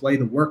also play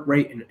the work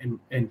rate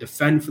and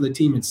defend for the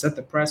team and set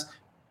the press.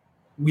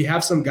 We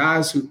have some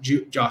guys who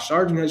Josh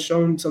Sargent has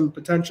shown some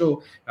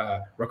potential.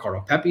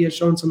 Ricardo Pepi has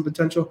shown some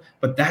potential,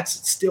 but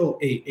that's still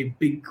a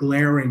big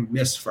glaring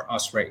miss for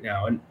us right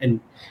now. And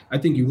I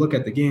think you look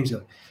at the games, you're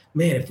like,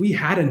 man, if we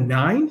had a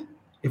 9,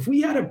 if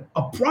we had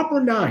a proper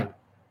 9,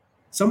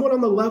 someone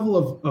on the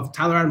level of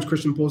Tyler Adams,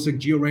 Christian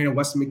Pulisic, Gio Reyna,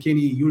 Weston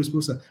McKennie, Yunus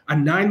Musa, a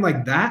 9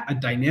 like that, a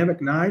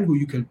dynamic 9 who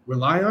you could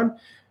rely on,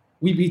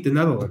 we beat the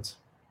Netherlands.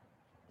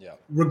 Yeah.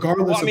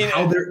 Regardless of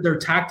how their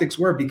tactics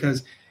were,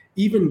 because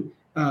even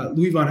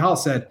Louis van Gaal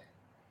said,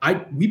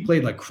 we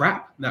played like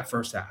crap in that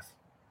first half.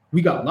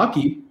 We got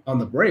lucky on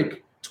the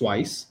break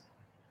twice,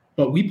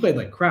 but we played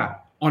like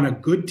crap. On a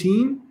good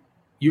team,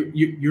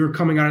 you're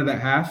coming out of that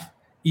half,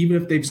 even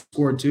if they've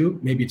scored 2,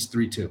 maybe it's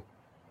 3-2,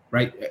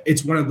 right?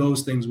 It's one of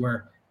those things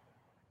where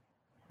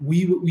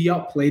we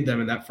outplayed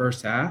them in that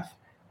first half.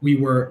 We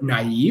were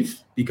naive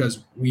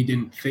because we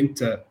didn't think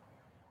to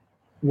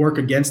work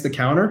against the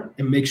counter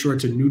and make sure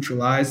to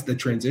neutralize the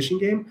transition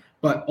game.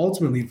 But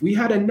ultimately, if we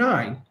had a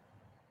 9,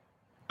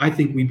 I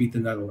think we beat the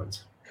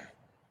Netherlands.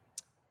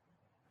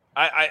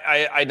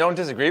 I don't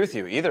disagree with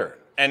you either.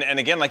 And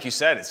again, like you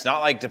said, it's not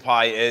like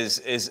Depay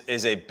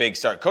is a big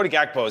start. Cody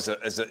Gakpo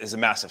is a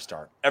massive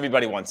start.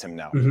 Everybody wants him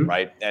now, mm-hmm.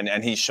 right?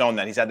 And he's shown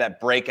that. He's had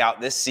that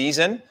breakout this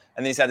season,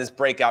 and he's had this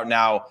breakout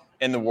now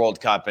in the World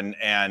Cup, and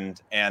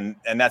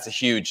that's a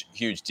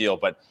huge deal.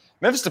 But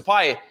Memphis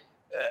Depay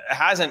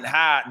doesn't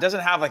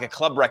have like a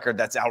club record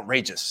that's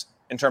outrageous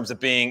in terms of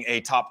being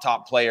a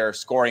top player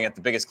scoring at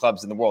the biggest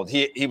clubs in the world.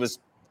 He was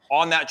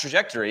on that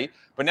trajectory,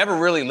 but never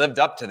really lived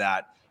up to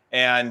that.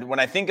 And when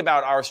I think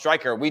about our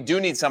striker, we do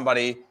need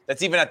somebody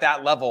that's even at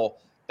that level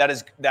that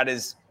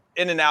is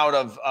in and out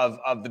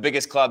of the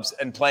biggest clubs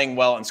and playing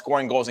well and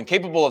scoring goals and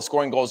capable of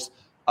scoring goals.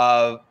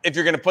 If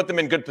you're going to put them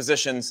in good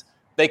positions,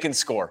 they can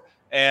score.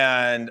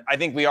 And I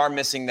think we are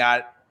missing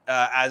that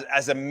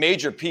as a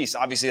major piece.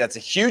 Obviously, that's a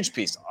huge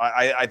piece.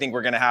 I think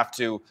we're going to have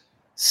to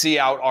see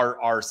out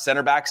our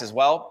center backs as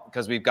well,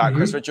 because we've got mm-hmm.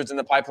 Chris Richards in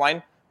the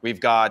pipeline.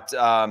 We've got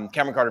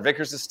Cameron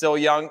Carter-Vickers is still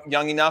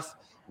young enough.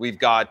 We've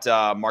got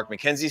Mark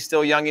McKenzie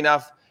still young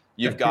enough.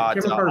 You've got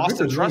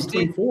Austin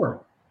Trusty.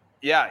 24.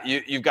 Yeah,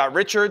 you've got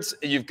Richards.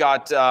 You've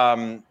got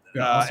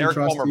Eric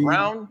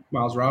Palmer-Brown.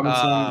 Miles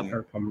Robinson,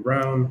 Eric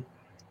Palmer-Brown.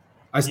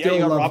 I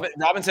still love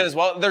Robinson as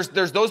well.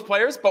 There's those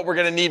players, but we're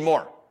going to need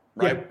more.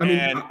 Right. Yeah, I mean,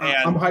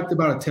 I'm hyped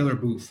about a Taylor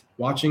Booth.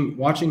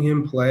 Watching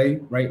him play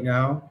right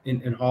now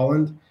in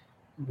Holland,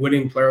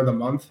 winning Player of the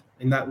Month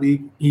in that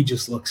league, he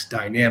just looks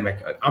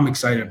dynamic. I'm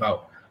excited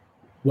about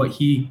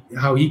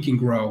how he can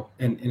grow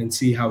and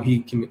see how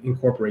he can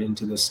incorporate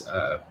into this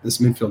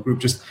midfield group.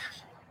 Just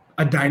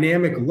a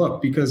dynamic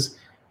look, because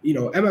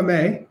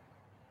MMA,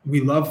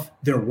 we love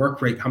their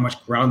work rate, how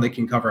much ground they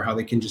can cover, how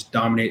they can just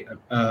dominate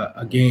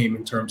a game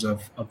in terms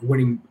of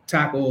winning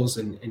tackles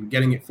and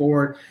getting it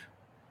forward.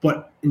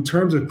 But in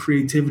terms of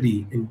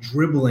creativity and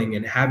dribbling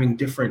and having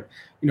different,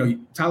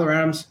 Tyler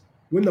Adams,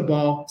 win the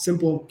ball,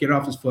 simple, get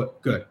off his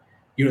foot, good.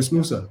 Yunus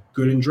Musa,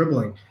 good in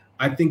dribbling.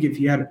 I think if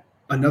he had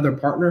another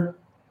partner,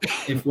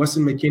 if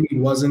Weston McKennie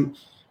wasn't,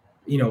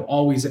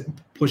 always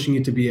pushing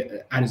it to be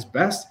at his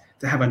best,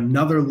 to have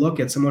another look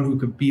at someone who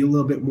could be a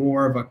little bit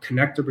more of a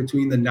connector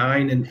between the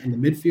 9 and the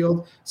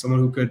midfield,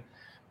 someone who could,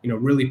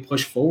 really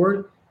push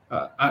forward.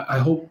 I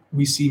hope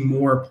we see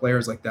more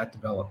players like that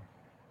develop.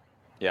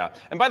 Yeah.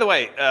 And by the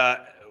way,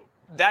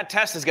 that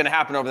test is going to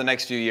happen over the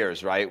next few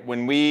years, right?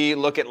 When we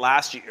look at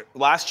last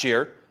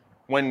year,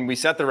 when we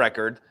set the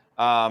record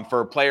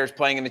for players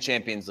playing in the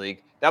Champions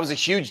League, that was a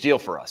huge deal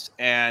for us.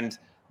 And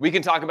we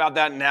can talk about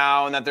that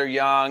now and that they're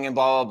young and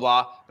blah, blah,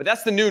 blah. But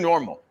that's the new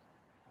normal.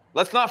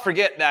 Let's not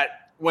forget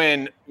that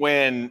when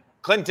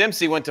Clint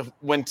Dempsey went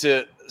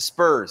to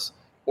Spurs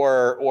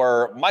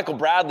or Michael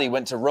Bradley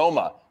went to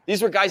Roma,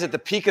 these were guys at the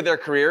peak of their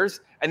careers,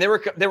 and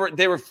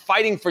they were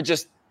fighting for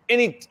just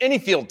any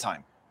field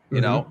time,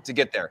 to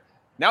get there.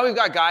 Now we've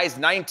got guys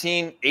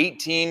 19,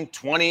 18,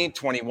 20,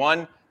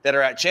 21 that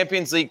are at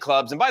Champions League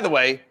clubs. And by the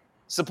way,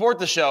 support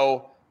the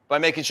show by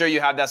making sure you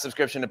have that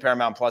subscription to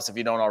Paramount Plus if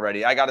you don't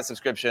already. I got a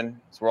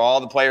subscription. It's where all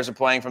the players are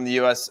playing from the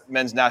U.S.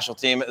 men's national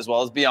team as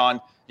well as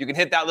beyond. You can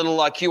hit that little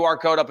QR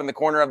code up in the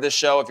corner of this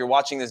show if you're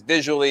watching this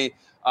visually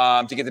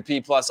to get the P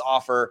Plus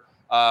offer.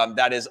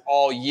 That is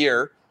all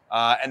year,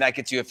 and that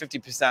gets you a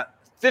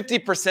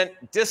 50%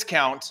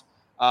 discount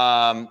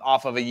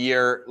off of a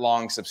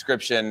year-long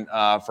subscription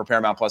for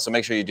Paramount Plus. So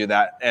make sure you do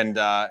that and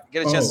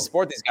get a chance to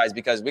support these guys,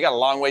 because we got a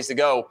long ways to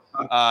go.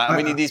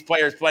 We need these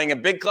players playing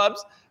in big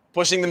clubs,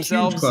 pushing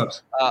themselves. Huge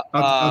clubs.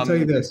 I'll tell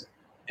you this.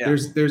 Yeah.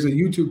 There's a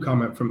YouTube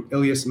comment from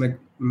Ilyas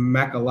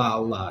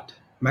Makalalat.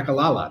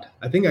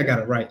 I think I got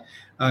it right.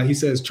 He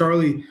says,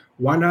 Charlie,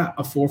 why not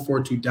a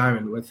 4-4-2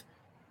 diamond with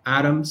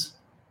Adams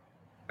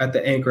at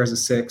the anchor as a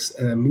 6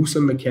 and then Musa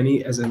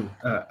McKennie as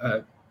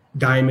a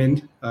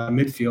diamond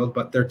midfield,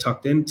 but they're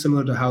tucked in,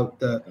 similar to how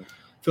the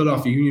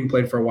Philadelphia Union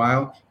played for a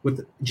while,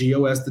 with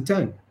Gio as the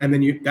 10. And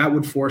then that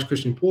would force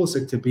Christian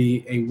Pulisic to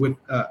be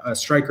a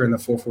striker in the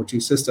 4-4-2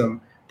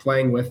 system,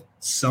 playing with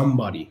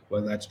somebody,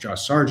 whether that's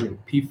Josh Sargent,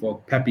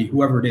 Pepe,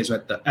 whoever it is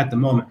at the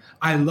moment.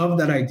 I love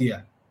that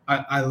idea.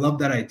 I love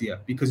that idea,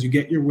 because you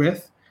get your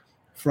width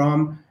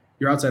from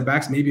your outside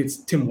backs. Maybe it's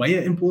Tim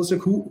Weah and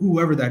Pulisic,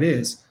 whoever that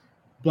is.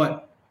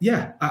 But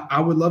yeah,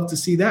 I would love to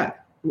see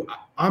that.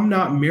 I'm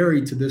not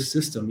married to this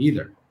system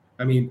either.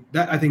 I mean,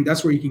 I think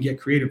that's where you can get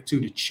creative too,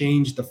 to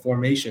change the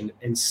formation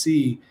and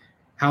see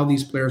how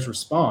these players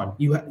respond.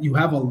 You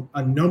have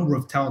a number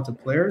of talented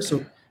players,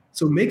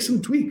 so make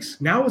some tweaks.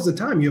 Now is the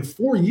time. You have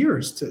 4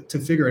 years to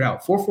figure it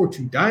out.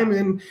 4-4-2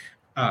 diamond,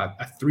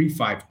 a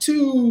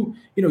 3-5-2.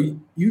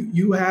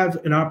 You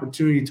have an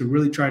opportunity to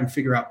really try and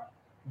figure out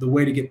the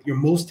way to get your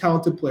most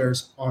talented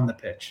players on the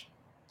pitch.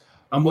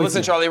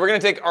 Listen, Charlie, we're going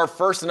to take our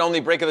first and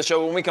only break of the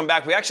show. When we come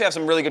back, we actually have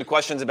some really good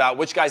questions about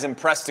which guys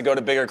impressed to go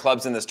to bigger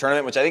clubs in this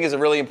tournament, which I think is a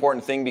really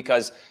important thing,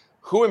 because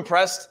who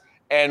impressed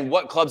and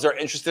what clubs are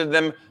interested in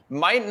them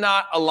might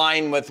not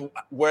align with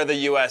where the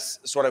U.S.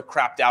 sort of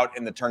crapped out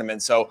in the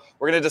tournament. So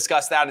we're going to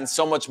discuss that and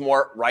so much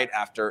more right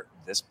after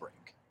this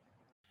break.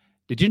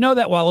 Did you know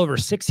that while over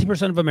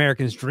 60% of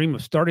Americans dream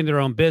of starting their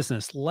own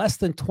business, less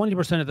than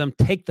 20% of them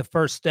take the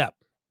first step?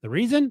 The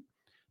reason?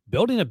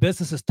 Building a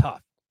business is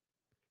tough.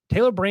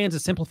 Taylor Brands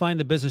is simplifying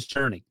the business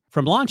journey.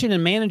 From launching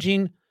and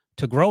managing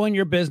to growing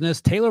your business,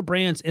 Taylor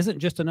Brands isn't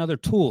just another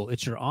tool.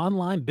 It's your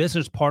online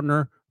business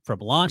partner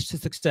from launch to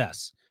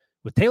success.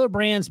 With Taylor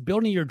Brands,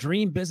 building your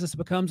dream business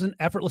becomes an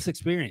effortless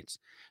experience.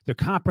 Their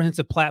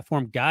comprehensive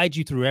platform guides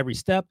you through every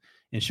step,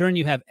 ensuring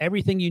you have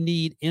everything you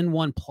need in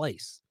one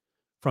place.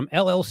 From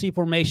LLC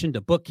formation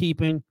to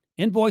bookkeeping,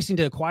 invoicing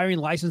to acquiring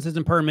licenses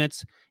and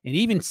permits, and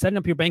even setting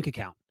up your bank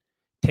account,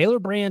 Taylor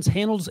Brands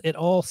handles it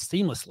all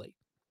seamlessly.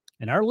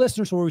 And our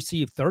listeners will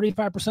receive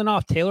 35%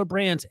 off Taylor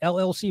Brands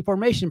LLC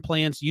formation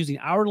plans using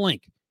our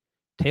link,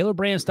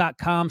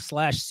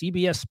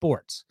 taylorbrands.com/CBS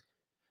Sports.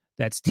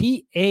 That's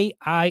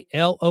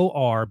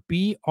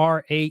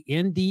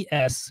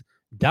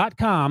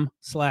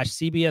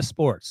TAILORBRANDS.com/CBS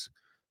Sports.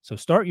 So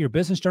start your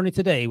business journey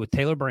today with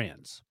Taylor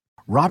Brands.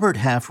 Robert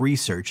Half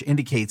research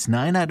indicates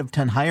 9 out of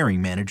 10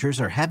 hiring managers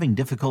are having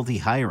difficulty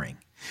hiring.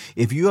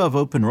 If you have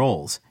open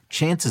roles,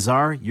 chances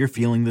are you're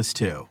feeling this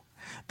too.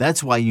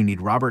 That's why you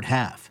need Robert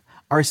Half.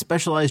 Our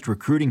specialized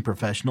recruiting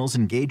professionals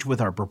engage with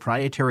our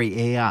proprietary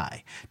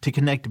AI to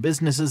connect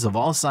businesses of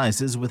all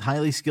sizes with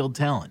highly skilled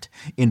talent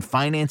in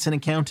finance and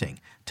accounting,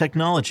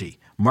 technology,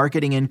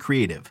 marketing and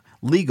creative,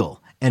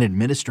 legal, and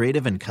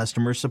administrative and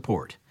customer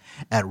support.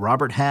 At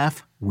Robert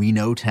Half, we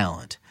know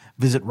talent.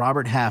 Visit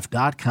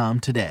roberthalf.com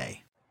today.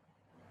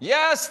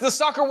 Yes, the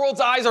soccer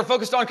world's eyes are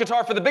focused on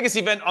Qatar for the biggest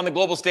event on the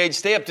global stage.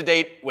 Stay up to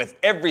date with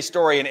every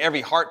story and every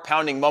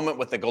heart-pounding moment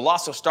with the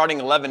Golazo Starting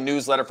 11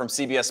 newsletter from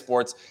CBS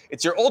Sports.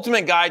 It's your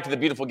ultimate guide to the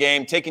beautiful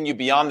game, taking you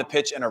beyond the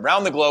pitch and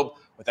around the globe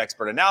with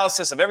expert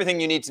analysis of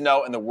everything you need to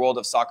know in the world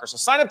of soccer. So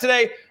sign up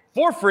today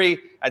for free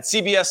at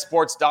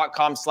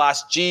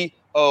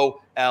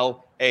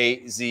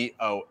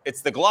cbssports.com/GOLAZO.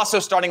 It's the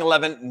Golazo Starting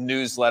 11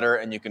 newsletter,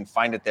 and you can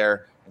find it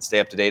there and stay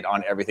up to date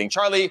on everything.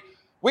 Charlie,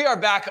 we are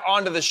back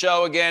onto the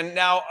show again.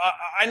 Now,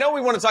 I know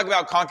we want to talk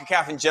about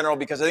CONCACAF in general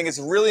because I think it's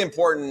really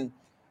important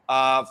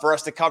for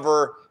us to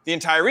cover the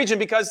entire region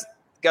because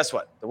guess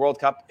what? The World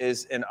Cup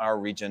is in our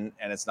region,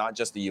 and it's not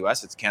just the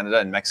U.S., it's Canada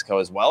and Mexico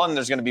as well, and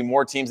there's going to be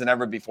more teams than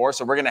ever before,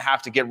 so we're going to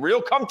have to get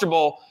real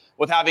comfortable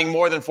with having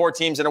more than 4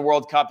 teams in a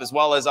World Cup as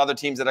well as other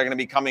teams that are going to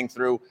be coming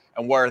through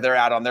and where they're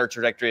at on their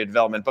trajectory of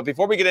development. But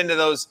before we get into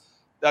those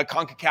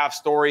CONCACAF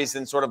stories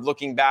and sort of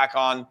looking back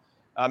on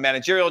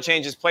managerial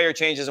changes, player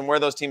changes, and where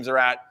those teams are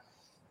at.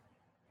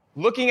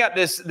 Looking at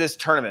this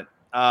tournament,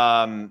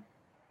 a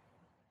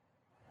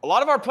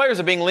lot of our players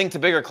are being linked to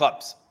bigger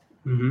clubs.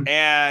 Mm-hmm.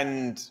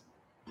 And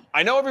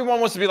I know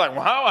everyone wants to be like,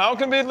 well, how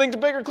can they be linked to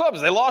bigger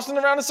clubs? They lost in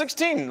the round of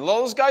 16.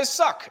 Those guys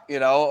suck,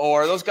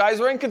 or those guys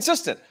were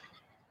inconsistent.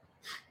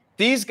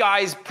 These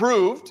guys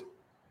proved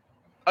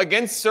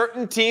against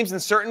certain teams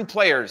and certain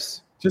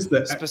players,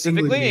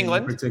 specifically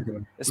England,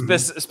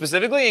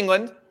 specifically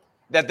England,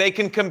 that they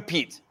can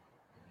compete.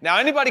 Now,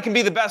 anybody can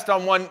be the best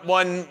on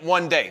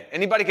one day.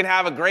 Anybody can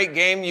have a great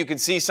game. You can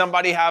see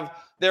somebody have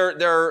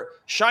their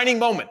shining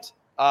moment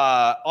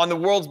on the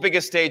world's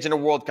biggest stage in a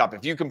World Cup.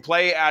 If you can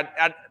play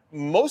at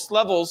most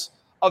levels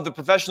of the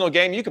professional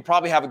game, you could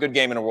probably have a good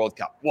game in a World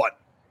Cup. 1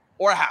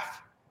 or a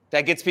half.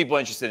 That gets people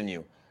interested in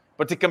you.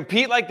 But to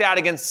compete like that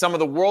against some of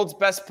the world's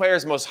best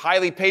players, most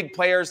highly paid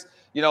players,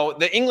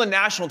 the England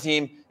national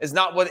team is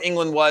not what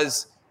England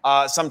was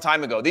some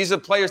time ago. These are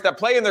players that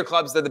play in their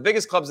clubs. They're the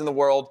biggest clubs in the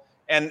world.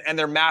 And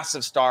they're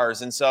massive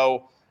stars. And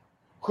so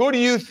who do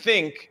you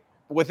think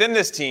within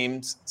this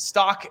team's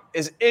stock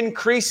is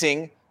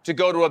increasing to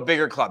go to a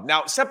bigger club?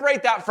 Now,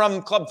 separate that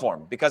from club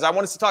form because I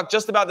want us to talk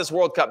just about this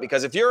World Cup.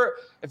 Because if you're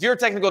a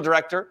technical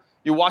director,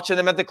 you're watching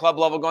them at the club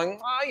level going,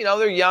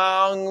 they're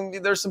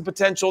young. There's some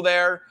potential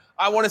there.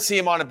 I want to see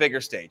them on a bigger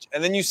stage.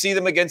 And then you see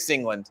them against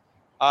England.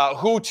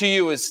 Who to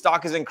you is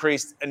stock has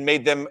increased and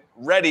made them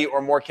ready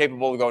or more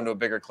capable of going to a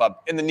bigger club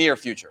in the near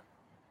future?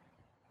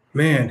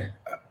 Man,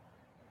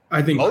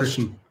 I think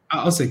Christian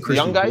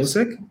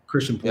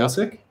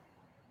Pulisic.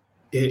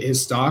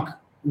 His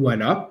stock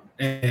went up,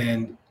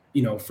 and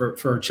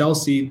for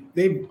Chelsea,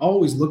 they've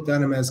always looked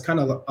at him as kind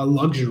of a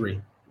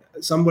luxury,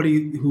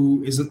 somebody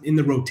who is in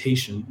the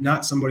rotation,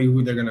 not somebody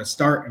who they're going to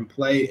start and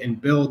play and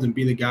build and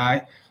be the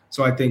guy.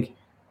 So I think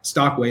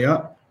stock way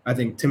up. I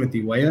think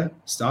Timothy Weah,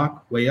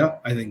 stock way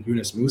up. I think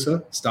Yunus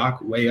Musa,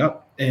 stock way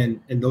up, and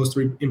those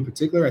 3 in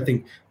particular. I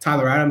think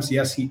Tyler Adams,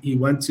 yes, he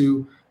went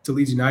to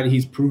Leeds United.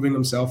 He's proving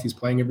himself. He's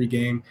playing every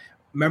game.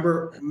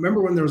 Remember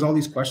when there was all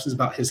these questions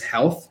about his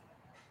health?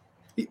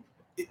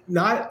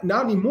 Not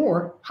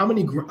anymore. How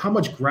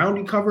much ground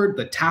he covered,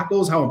 the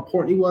tackles, how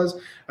important he was.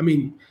 I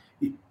mean,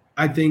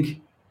 I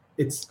think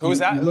it's who's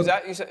that? Who's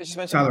that? You just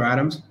mentioned Tyler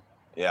Adams.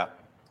 Yeah.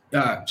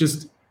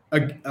 Just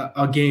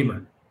a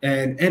gamer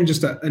and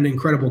just an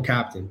incredible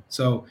captain.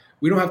 So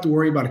we don't have to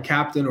worry about a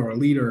captain or a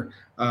leader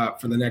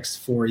for the next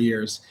 4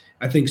 years.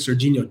 I think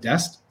Serginho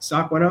Dest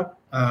stock went up.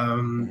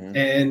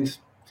 And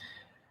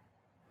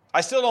I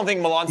still don't think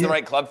Milan's the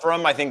right club for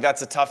him. I think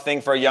that's a tough thing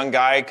for a young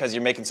guy because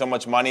you're making so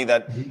much money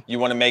that you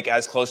want to make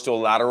as close to a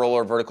lateral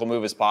or vertical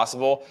move as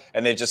possible.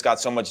 And they've just got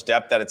so much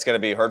depth that it's going to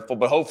be hurtful.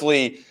 But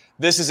hopefully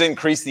this has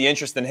increased the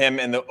interest in him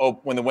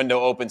when the window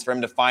opens for him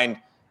to find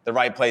the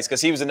right place.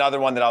 Because he was another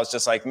one that I was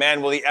just like,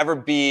 man, will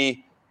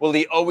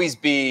he always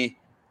be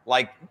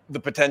like the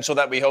potential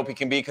that we hope he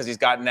can be because he's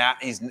got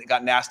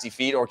nasty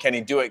feet, or can he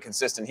do it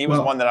consistent? He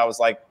was one that I was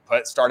like,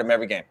 start him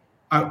every game.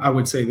 I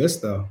would say this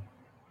though.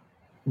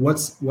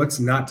 What's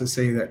not to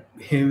say that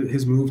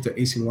his move to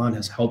AC Milan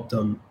has helped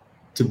him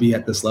to be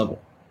at this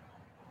level?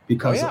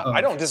 Because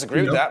I don't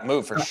disagree with that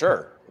move for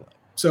sure.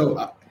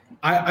 So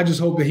I just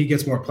hope that he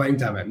gets more playing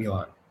time at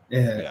Milan.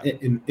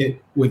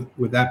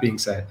 With that being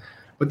said,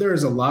 but there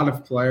is a lot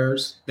of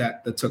players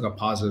that took a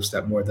positive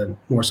step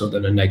more so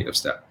than a negative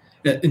step,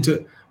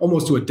 into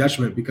almost to a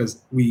detriment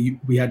because we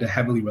had to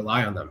heavily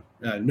rely on them.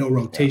 No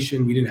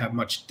rotation, we didn't have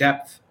much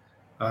depth,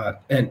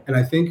 and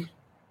I think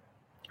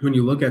when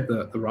you look at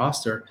the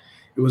roster,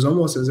 it was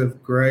almost as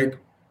if Greg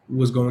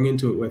was going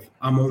into it with,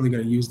 I'm only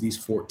going to use these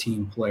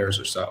 14 players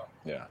or so.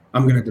 Yeah,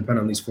 I'm going to depend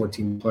on these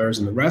 14 players,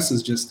 and the rest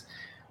is just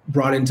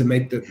brought in to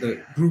make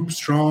the group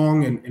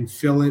strong and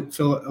fill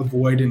a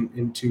void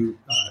into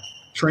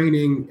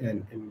training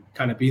and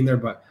kind of being there.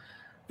 But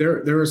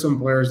there are some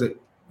players that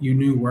you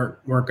knew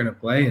weren't going to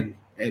play,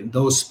 and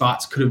those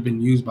spots could have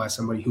been used by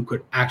somebody who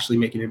could actually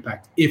make an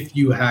impact if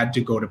you had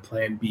to go to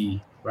plan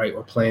B, right,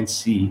 or plan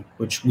C,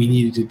 which we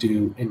needed to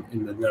do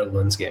in the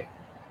Netherlands game.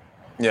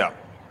 Yeah.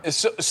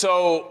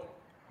 So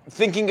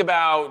thinking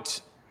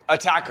about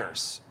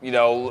attackers,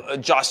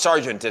 Josh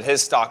Sargent, did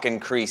his stock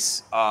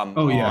increase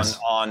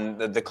on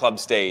the club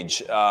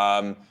stage?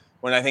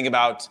 When I think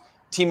about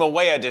Timo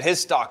Weah, did his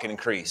stock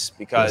increase?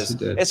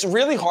 Because it's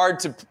really hard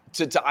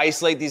to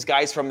isolate these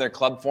guys from their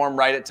club form,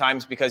 right, at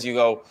times, because you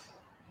go,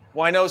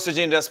 well, I know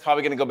Serginho Dest is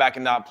probably going to go back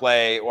and not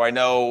play, or I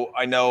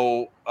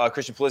know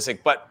Christian Pulisic,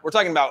 but we're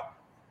talking about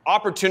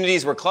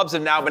opportunities where clubs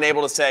have now been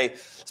able to say,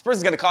 this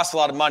person's going to cost a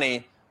lot of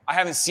money. I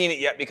haven't seen it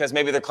yet because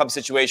maybe their club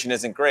situation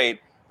isn't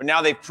great, but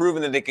now they've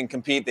proven that they can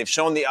compete. They've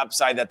shown the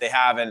upside that they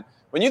have. And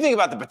when you think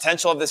about the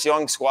potential of this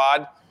young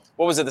squad,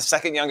 what was it, the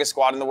second youngest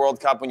squad in the World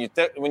Cup? When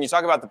you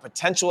talk about the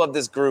potential of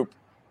this group,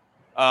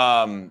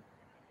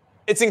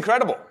 it's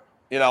incredible,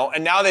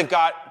 and now they've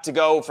got to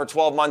go for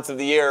 12 months of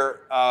the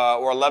year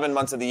or 11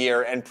 months of the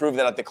year and prove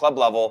that at the club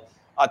level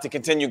to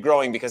continue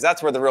growing, because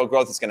that's where the real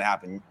growth is going to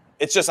happen.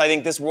 It's just, I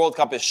think this World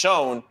Cup has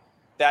shown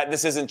that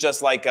this isn't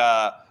just like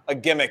a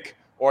gimmick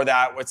or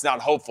that it's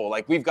not hopeful.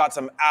 Like, we've got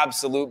some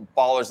absolute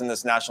ballers in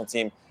this national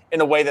team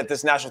in a way that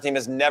this national team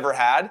has never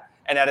had,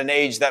 and at an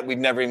age that we've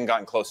never even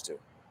gotten close to.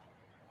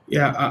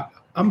 Yeah,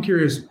 I'm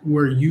curious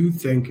where you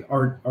think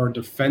our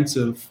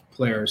defensive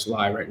players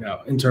lie right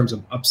now in terms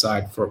of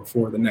upside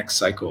for the next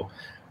cycle.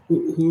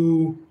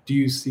 Who do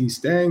you see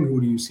staying? Who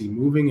do you see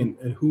moving? And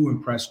who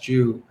impressed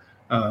you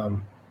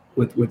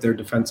with their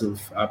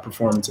defensive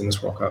performance in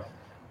this World Cup?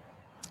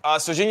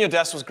 Serginho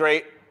Dest was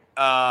great.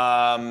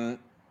 I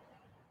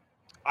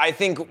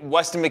think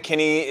Weston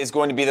McKennie is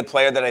going to be the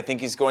player that I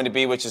think he's going to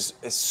be, which is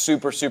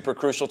super, super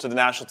crucial to the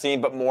national team,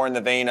 but more in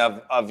the vein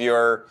of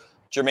your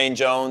Jermaine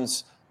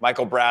Jones,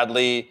 Michael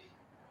Bradley,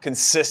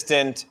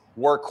 consistent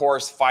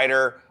workhorse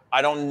fighter.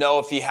 I don't know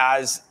if he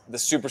has the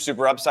super,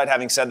 super upside.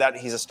 Having said that,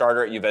 he's a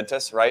starter at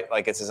Juventus, right?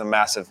 Like, it's a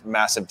massive,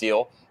 massive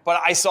deal.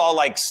 But I saw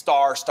like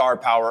star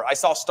power. I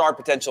saw star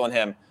potential in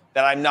him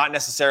that I'm not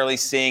necessarily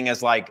seeing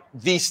as like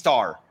the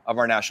star of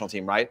our national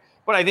team, right?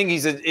 But I think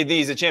he's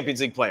a Champions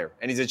League player,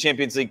 and he's a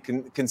Champions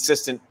League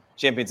consistent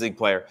Champions League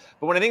player.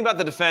 But when I think about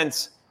the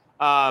defense,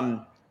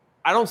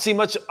 I don't see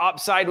much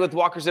upside with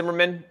Walker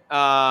Zimmerman.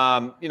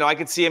 I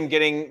could see him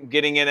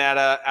getting in at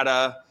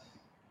a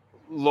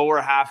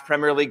lower half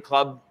Premier League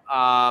club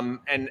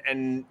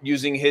and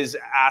using his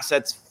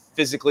assets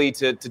physically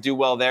to do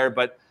well there.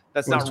 But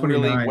that's not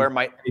really where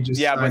my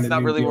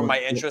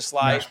interests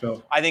lie.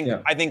 Nashville.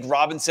 I think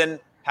Robinson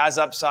has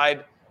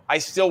upside. I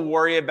still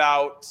worry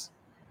about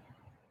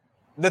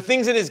the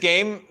things in his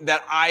game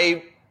that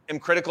I am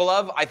critical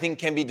of. I think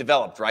can be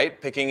developed,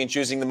 right? Picking and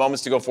choosing the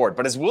moments to go forward.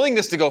 But his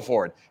willingness to go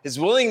forward, his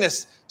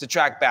willingness to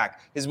track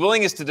back, his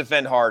willingness to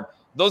defend hard,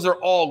 those are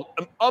all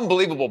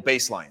unbelievable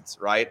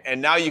baselines, right?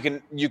 And now you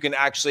can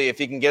actually, if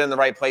he can get in the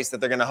right place that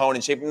they're going to hone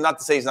and shape him, not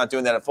to say he's not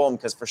doing that at Fulham,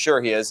 because for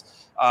sure he is,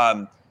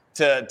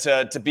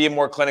 to be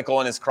more clinical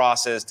in his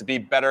crosses, to be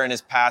better in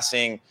his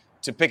passing,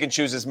 to pick and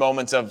choose his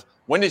moments of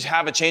when to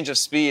have a change of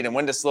speed and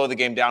when to slow the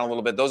game down a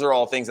little bit. Those are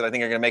all things that I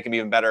think are going to make him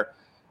even better.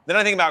 Then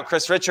I think about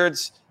Chris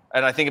Richards,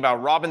 and I think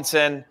about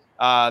Robinson,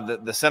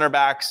 the center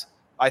backs.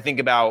 I think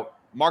about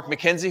Mark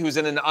McKenzie, who's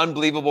in an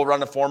unbelievable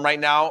run of form right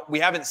now. We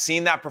haven't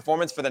seen that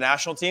performance for the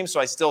national team, so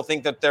I still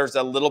think that there's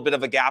a little bit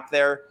of a gap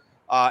there.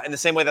 In the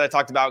same way that I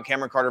talked about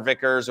Cameron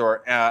Carter-Vickers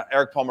or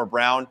Eric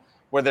Palmer-Brown,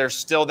 where there's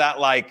still that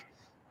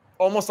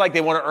almost like they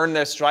want to earn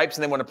their stripes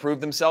and they want to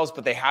prove themselves,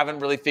 but they haven't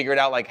really figured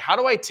out how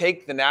do I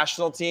take the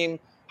national team,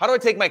 how do I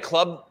take my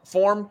club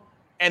form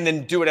and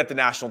then do it at the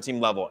national team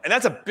level? And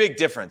that's a big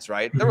difference,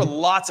 right? Mm-hmm. There were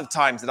lots of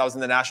times that I was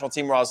in the national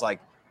team where I was like,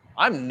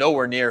 I'm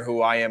nowhere near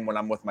who I am when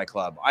I'm with my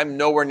club. I'm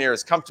nowhere near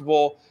as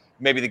comfortable.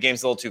 Maybe the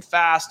game's a little too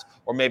fast,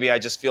 or maybe I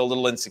just feel a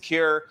little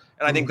insecure.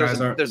 And I think there's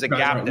a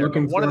gap there.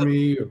 Looking for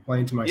me or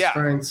playing to my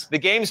strengths. The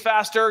game's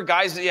faster,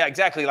 guys. Yeah,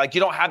 exactly. You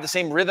don't have the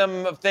same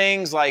rhythm of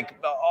things,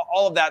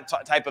 all of that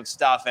type of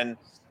stuff.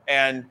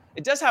 And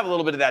it does have a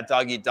little bit of that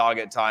dog-eat-dog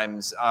at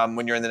times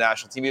when you're in the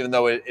national team, even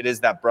though it is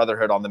that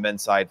brotherhood on the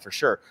men's side for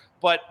sure.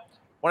 But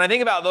when I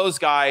think about those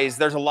guys,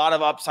 there's a lot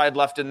of upside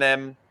left in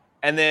them.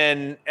 And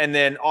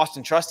then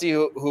Austin Trusty,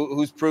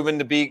 who's proven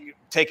to be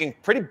taking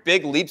pretty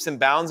big leaps and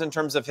bounds in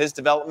terms of his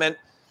development.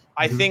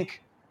 I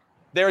think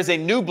there is a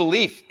new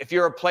belief, if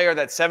you're a player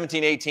that's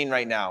 17, 18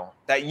 right now,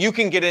 that you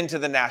can get into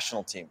the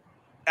national team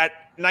at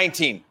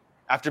 19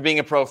 after being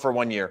a pro for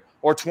 1 year,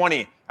 or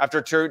 20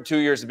 after 2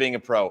 years of being a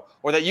pro,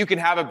 or that you can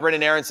have a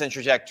Brendan Aronson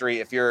trajectory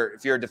if you're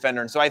a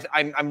defender. And so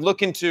I'm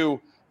looking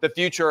to the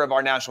future of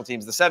our national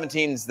teams, the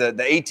 17s, the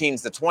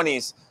 18s, the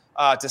 20s,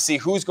 to see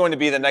who's going to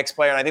be the next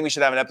player. And I think we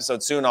should have an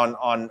episode soon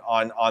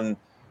on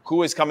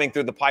who is coming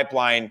through the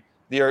pipeline,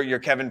 your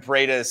Kevin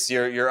Paredes,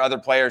 your other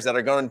players that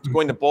are going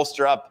to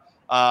bolster up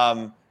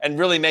and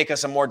really make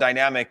us a more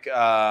dynamic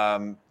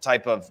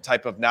type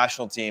of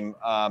national team.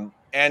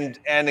 And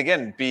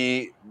again,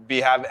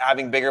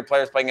 having bigger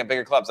players playing at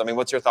bigger clubs. I mean,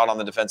 what's your thought on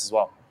the defense as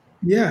well?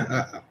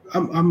 Yeah,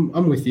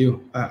 I'm with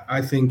you.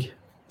 I think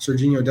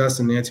Serginho Dest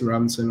and Nancy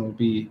Robinson will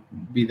be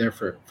there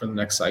for the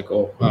next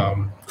cycle.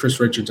 Chris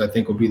Richards, I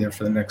think, will be there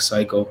for the next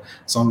cycle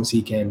as long as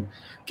he can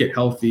get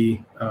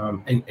healthy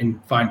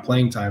and find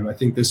playing time. I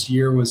think this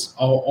year was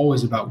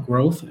always about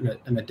growth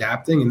and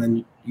adapting, and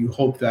then you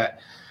hope that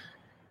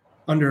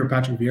under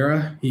Patrick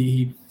Vieira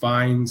he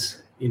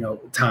finds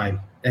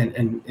time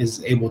and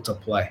is able to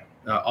play.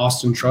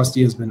 Austin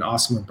Trusty has been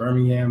awesome with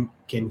Birmingham.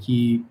 Can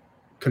he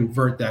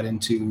convert that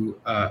into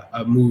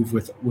a move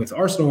with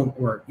Arsenal,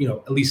 or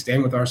at least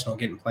staying with Arsenal,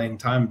 getting playing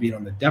time, being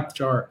on the depth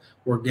chart,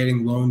 or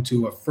getting loaned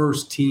to a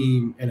first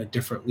team in a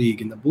different league,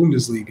 in the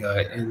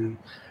Bundesliga,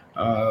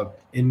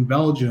 in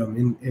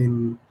Belgium,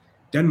 in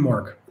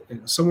Denmark,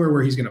 somewhere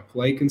where he's going to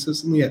play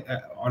consistently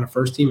on a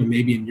first team, and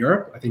maybe in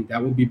Europe. I think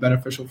that would be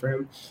beneficial for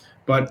him.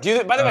 But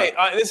by the way,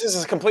 this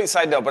is a complete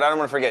side note, but I don't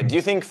want to forget. Do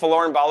you think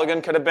Folarin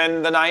Balogun could have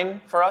been the 9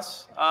 for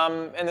us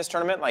in this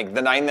tournament? Like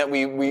the 9 that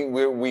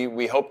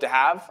we hope to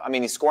have? I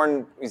mean, he's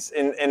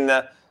in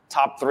the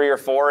top 3 or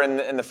 4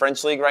 in the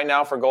French league right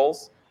now for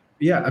goals.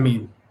 Yeah, I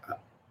mean,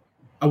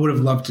 I would have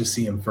loved to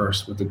see him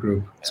first with the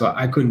group. So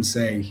I couldn't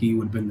say he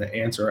would have been the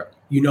answer.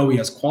 He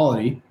has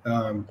quality,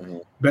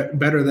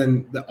 better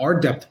than our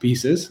depth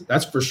pieces,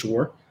 that's for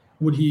sure.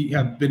 Would he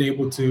have been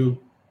able to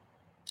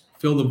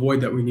fill the void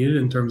that we needed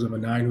in terms of a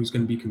 9 who's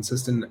going to be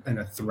consistent and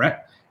a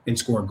threat and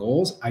score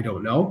goals? I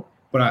don't know,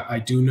 but I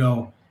do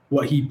know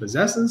what he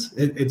possesses.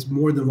 It's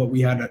more than what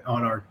we had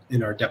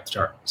in our depth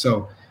chart.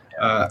 So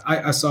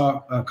I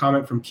saw a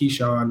comment from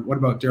Keyshawn. What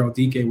about Daryl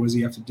Dike? What does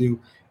he have to do?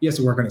 He has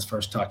to work on his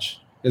first touch.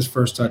 His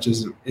first touch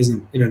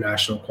isn't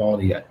international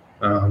quality yet.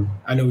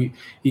 I know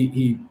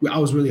I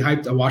was really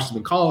hyped. I watched him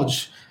in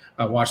college.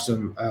 I watched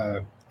him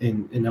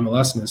in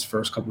MLS in his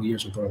first couple of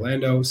years with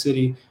Orlando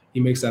City. He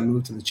makes that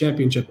move to the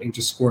championship and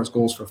just scores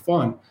goals for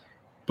fun.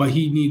 But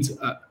he needs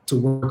to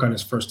work on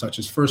his first touch.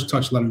 His first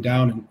touch let him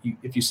down. And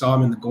if you saw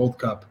him in the Gold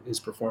Cup, his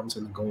performance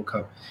in the Gold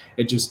Cup,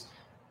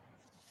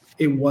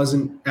 it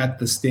wasn't at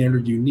the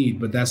standard you need.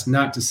 But that's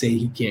not to say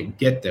he can't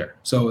get there.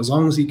 So as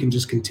long as he can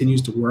just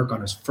continues to work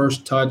on his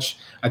first touch,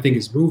 I think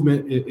his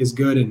movement is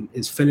good and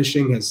his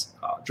finishing has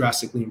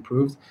drastically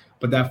improved.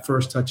 But that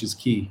first touch is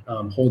key.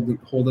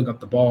 Holding up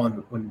the ball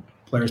and when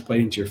players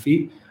play into your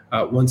feet.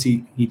 Once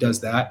he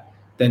does that,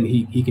 then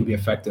he can be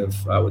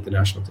effective with the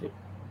national team.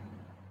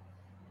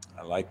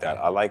 I like that.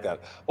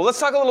 Well, let's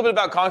talk a little bit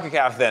about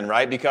CONCACAF then,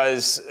 right?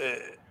 Because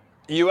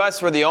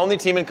U.S. were the only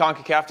team in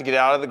CONCACAF to get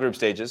out of the group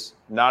stages.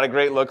 Not a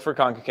great look for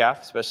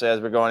CONCACAF, especially as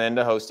we're going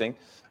into hosting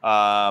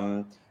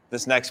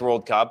this next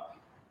World Cup.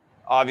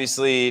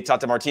 Obviously,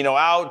 Tata Martino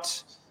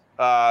out.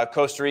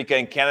 Costa Rica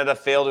and Canada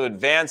failed to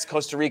advance.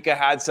 Costa Rica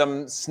had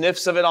some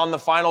sniffs of it on the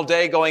final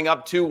day, going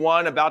up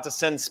 2-1, about to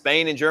send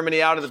Spain and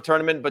Germany out of the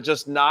tournament, but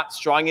just not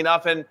strong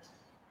enough. And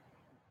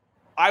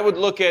I would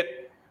look at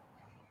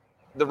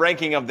the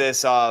ranking of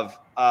this of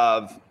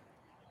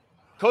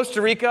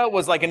Costa Rica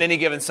was like an any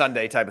given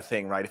Sunday type of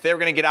thing, right? If they were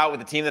going to get out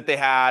with the team that they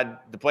had,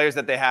 the players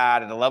that they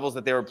had, and the levels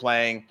that they were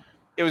playing,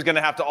 it was going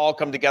to have to all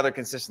come together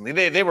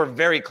consistently. They were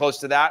very close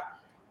to that,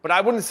 but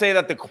I wouldn't say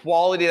that the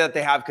quality that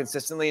they have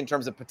consistently in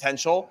terms of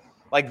potential,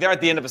 like they're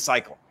at the end of a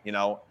cycle, and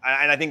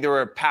I think they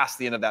were past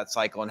the end of that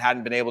cycle and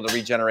hadn't been able to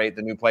regenerate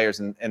the new players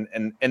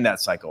in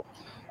that cycle.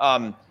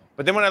 But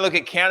then when I look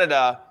at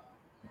Canada,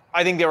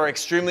 I think they were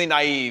extremely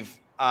naive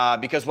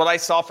because what I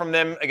saw from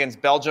them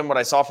against Belgium, what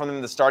I saw from them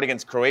in the start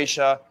against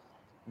Croatia,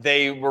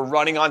 they were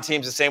running on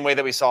teams the same way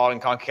that we saw in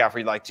CONCACAF. Where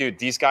you're like, dude,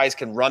 these guys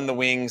can run the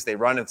wings. They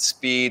run at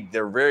speed.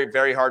 They're very,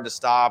 very hard to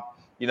stop.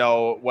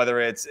 Whether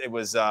it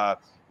was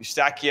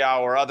Eustaquia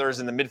or others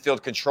in the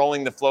midfield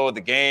controlling the flow of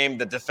the game.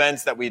 The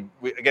defense that we've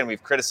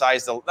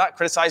criticized, not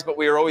criticized, but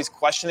we were always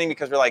questioning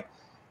because we're like,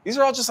 these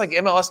are all just like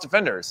MLS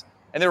defenders.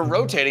 And they were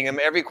rotating them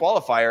every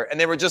qualifier, and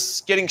they were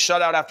just getting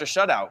shutout after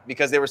shutout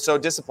because they were so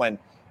disciplined.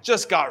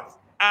 Just got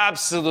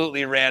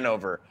absolutely ran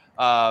over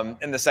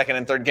in the second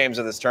and third games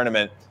of this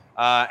tournament.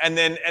 And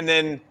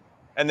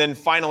then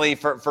finally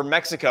for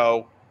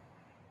Mexico,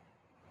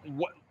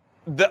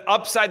 the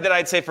upside that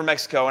I'd say for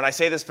Mexico, and I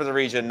say this for the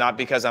region, not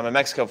because I'm a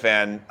Mexico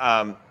fan,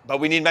 but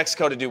we need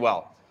Mexico to do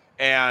well,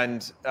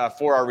 and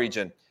for our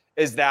region,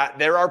 is that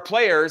there are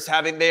players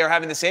they are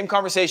having the same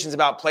conversations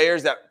about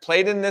players that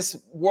played in this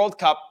World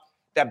Cup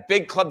that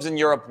big clubs in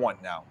Europe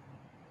want now.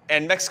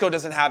 And Mexico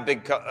doesn't have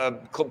big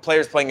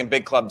players playing in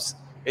big clubs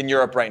in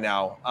Europe right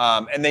now.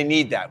 And they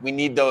need that. We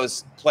need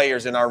those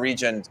players in our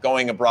region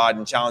going abroad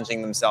and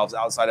challenging themselves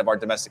outside of our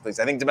domestic leagues.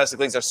 I think domestic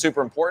leagues are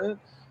super important.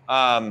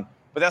 But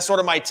that's sort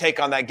of my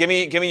take on that. Give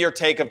me your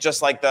take of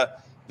just like the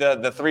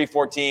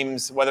 3-4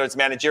 teams, whether it's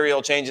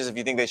managerial changes, if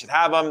you think they should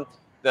have them,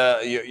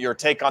 your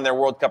take on their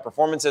World Cup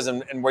performances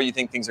and where you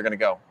think things are going to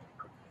go.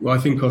 Well, I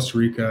think Costa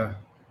Rica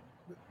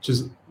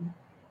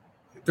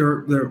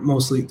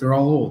they're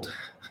all old.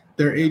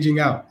 They're aging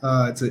out.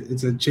 It's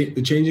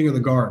the changing of the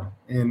guard,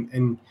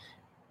 and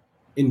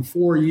in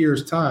 4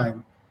 years'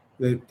 time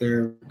that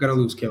they're going to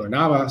lose Keylor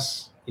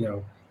Navas.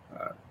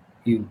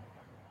 You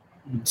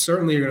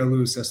certainly are going to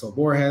lose Cecil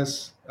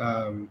Borges.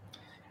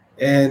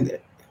 And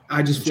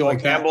I just feel Joel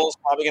like Campbell's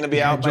probably going to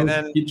be out by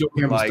then. Joel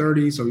Campbell's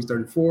 30, so he's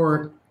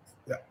 34.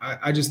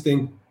 I just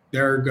think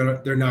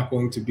they're not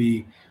going to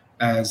be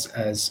as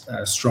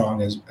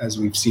strong as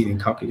we've seen in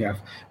CONCACAF.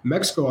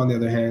 Mexico, on the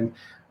other hand,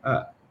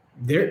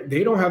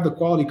 they don't have the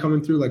quality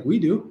coming through like we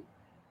do.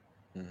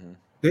 Mm-hmm.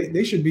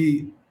 They should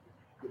be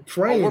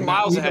praying. We're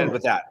miles ahead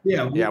with that.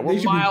 Yeah,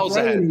 we're miles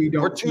ahead. We're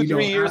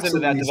 2-3 years into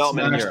that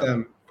development in Europe.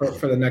 Them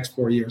for the next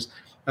 4 years.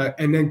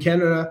 And then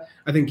Canada,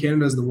 I think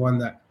Canada is the one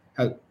that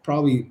has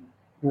probably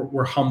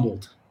were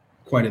humbled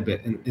quite a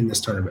bit in this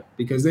tournament,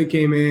 because they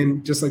came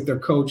in just like their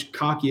coach,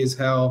 cocky as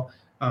hell.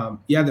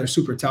 They're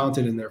super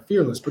talented and they're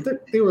fearless, but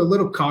they were a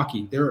little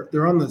cocky.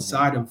 They're on the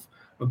side of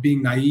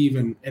being naive,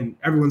 and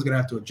everyone's going to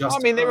have to adjust. I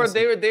mean, they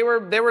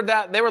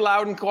were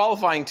loud in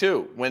qualifying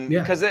too.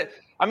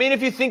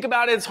 If you think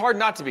about it, it's hard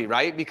not to be,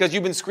 right? Because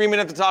you've been screaming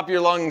at the top of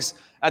your lungs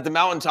at the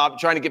mountaintop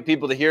trying to get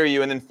people to hear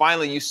you, and then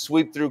finally you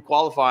sweep through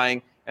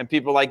qualifying, and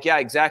people are like, yeah,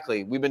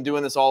 exactly. We've been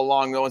doing this all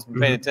along. No one's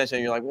been paying attention.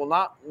 And you're like,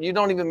 well, you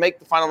don't even make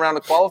the final round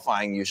of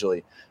qualifying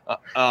usually.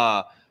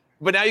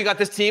 But now you got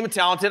this team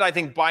talented, I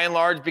think, by and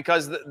large,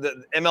 because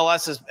the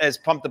MLS has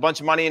pumped a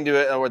bunch of money into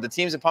it, or the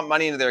teams have pumped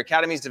money into their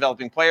academies,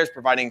 developing players,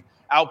 providing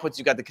outputs.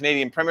 You've got the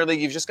Canadian Premier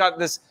League. You've just got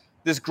this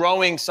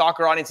growing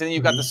soccer audience, and then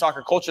you've got the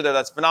soccer culture there.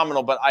 That's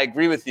phenomenal. But I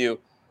agree with you.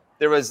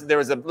 There was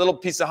a little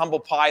piece of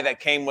humble pie that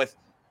came with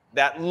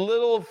that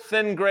little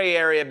thin gray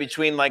area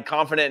between like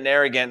confident and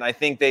arrogant. I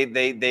think they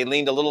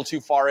leaned a little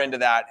too far into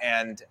that,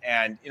 and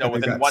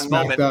within one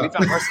moment we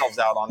found ourselves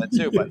out on it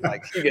too. But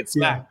like you get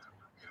smacked. Yeah.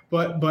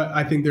 But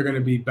I think they're going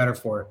to be better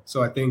for it.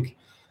 So I think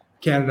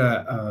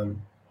Canada,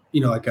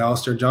 like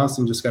Alistair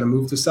Johnston just got to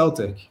move to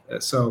Celtic.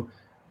 So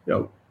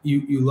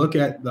you look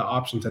at the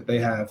options that they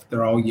have.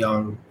 They're all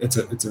young. It's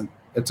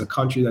a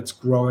country that's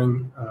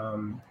growing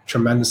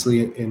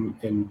tremendously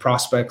in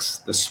prospects.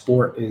 The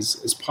sport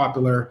is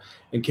popular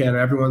in Canada.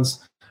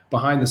 Everyone's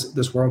behind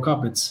this World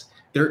Cup.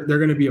 They're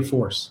going to be a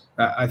force.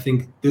 I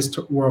think this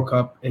World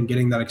Cup and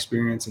getting that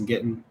experience and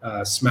getting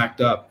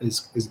smacked up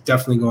is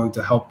definitely going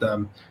to help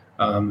them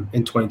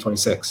in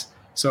 2026.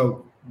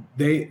 So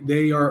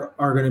they are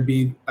going to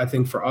be, I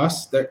think, for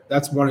us,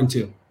 that's 1 and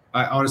 2.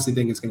 I honestly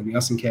think it's going to be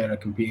us and Canada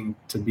competing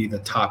to be the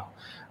top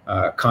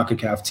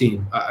CONCACAF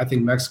team. I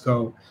think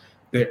Mexico,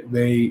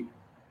 they're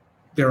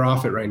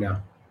off it right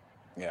now.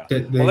 Yeah.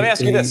 Let me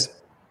ask you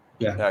this.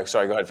 Yeah.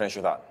 Sorry, go ahead. Finish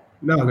your thought.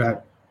 No, go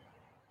ahead.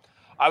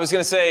 I was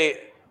going to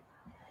say,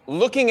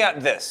 looking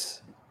at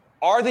this,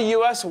 are the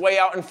U.S. way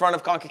out in front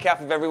of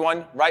CONCACAF of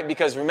everyone, right?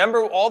 Because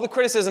remember all the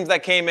criticisms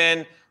that came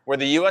in where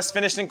the U.S.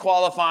 finished in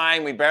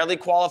qualifying, we barely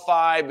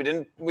qualified,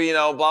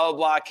 blah, blah,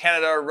 blah.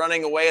 Canada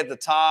running away at the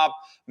top,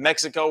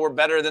 Mexico were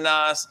better than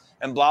us,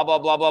 and blah, blah,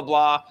 blah, blah,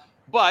 blah.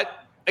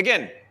 But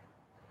again,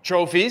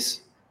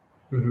 trophies,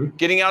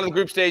 getting out of the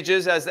group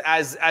stages as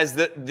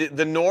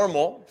the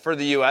normal for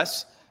the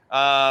U.S.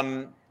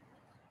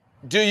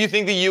 Do you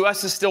think the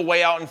U.S. is still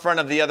way out in front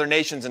of the other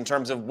nations in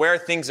terms of where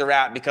things are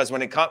at? Because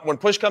when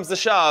push comes to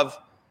shove,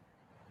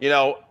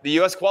 the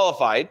U.S.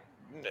 qualified.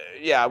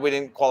 Yeah, we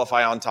didn't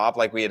qualify on top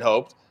like we had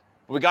hoped.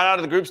 We got out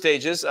of the group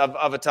stages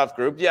of a tough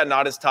group. Yeah,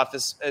 not as tough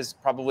as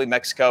probably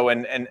Mexico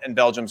and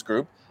Belgium's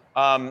group.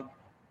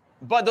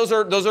 But those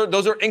are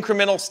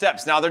incremental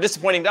steps. Now they're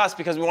disappointing to us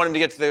because we want them to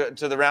get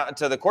to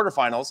the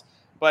quarterfinals.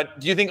 But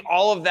do you think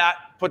all of that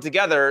put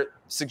together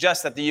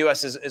suggests that the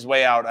U.S. is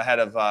way out ahead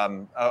of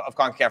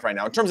CONCACAF right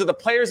now in terms of the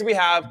players that we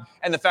have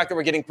and the fact that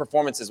we're getting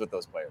performances with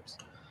those players?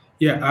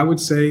 Yeah, I would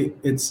say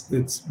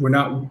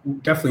we're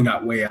definitely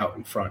not way out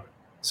in front.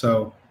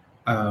 So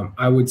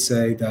I would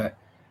say that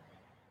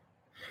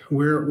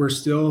we're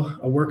still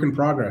a work in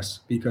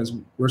progress because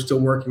we're still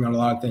working on a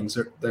lot of things.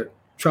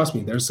 Trust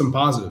me, there's some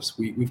positives.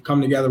 We've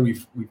come together.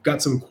 We've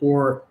got some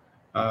core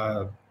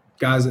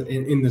guys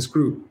in this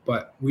group,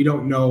 but we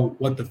don't know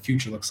what the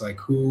future looks like.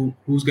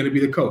 Who's going to be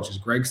the coach? Is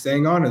Greg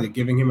staying on? Are they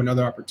giving him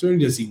another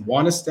opportunity? Does he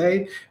want to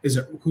stay? Is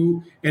it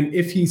who? And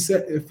if he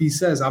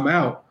says I'm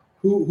out,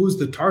 who's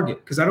the target?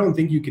 Because I don't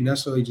think you can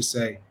necessarily just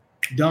say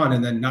done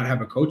and then not have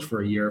a coach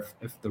for a year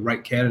if the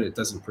right candidate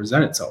doesn't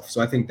present itself.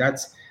 So I think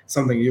that's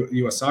something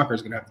U.S. Soccer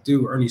is going to have to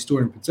do. Ernie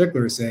Stewart in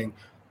particular is saying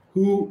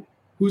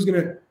who's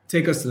going to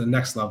take us to the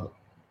next level,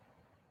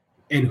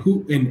 and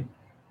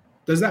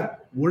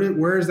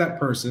where is that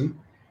person?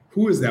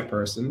 Who is that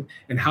person?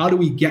 And how do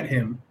we get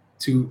him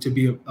to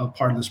be a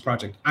part of this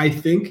project? I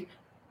think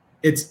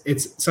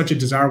it's such a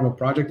desirable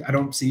project. I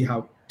don't see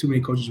how too many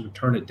coaches would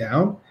turn it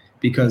down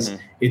because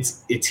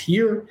it's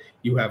here.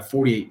 You have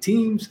 48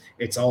 teams.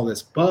 It's all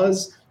this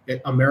buzz.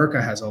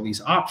 America has all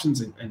these options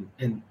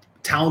and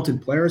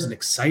talented players and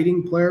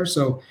exciting players.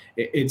 So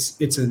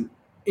it's an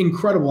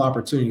incredible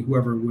opportunity.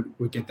 Whoever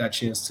would get that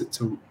chance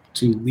to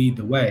lead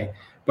the way.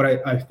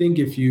 But I think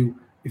if you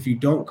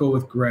don't go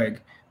with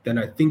Greg, then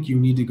I think you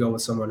need to go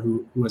with someone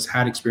who has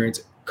had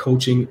experience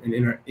coaching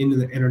into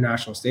the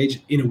international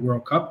stage in a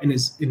World Cup, and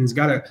has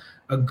got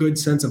a good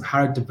sense of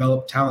how to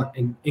develop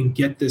talent and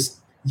get this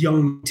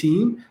young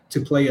team to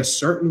play a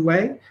certain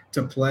way,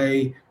 to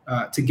play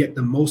to get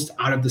the most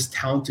out of this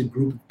talented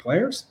group of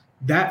players.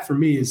 That for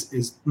me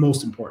is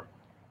most important.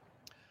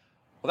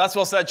 Well, that's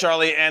well said,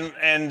 Charlie, and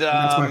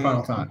that's my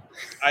final thought.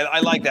 I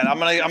like that. I'm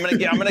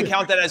gonna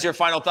count that as your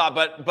final thought.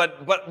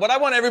 But what I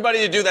want everybody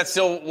to do that's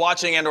still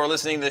watching and or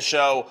listening to the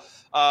show,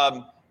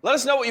 let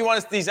us know what you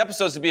want these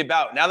episodes to be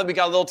about. Now that we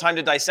got a little time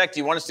to dissect, do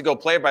you want us to go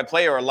player by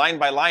player or line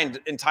by line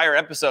entire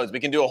episodes? We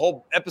can do a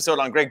whole episode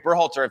on Greg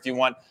Berhalter if you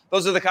want.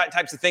 Those are the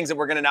types of things that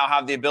we're going to now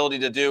have the ability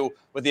to do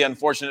with the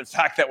unfortunate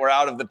fact that we're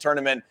out of the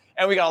tournament.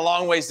 And we got a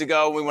long ways to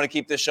go. We want to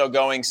keep this show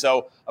going.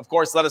 So, of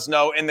course, let us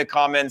know in the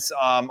comments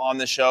on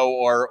the show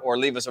or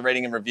leave us a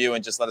rating and review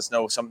and just let us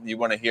know something you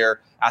want to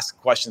hear. Ask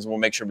questions, and we'll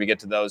make sure we get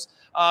to those.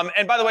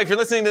 And by the way, if you're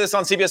listening to this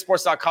on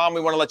CBSSports.com,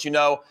 we want to let you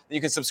know that you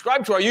can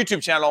subscribe to our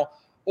YouTube channel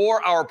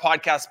or our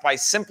podcast by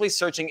simply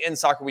searching In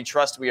Soccer We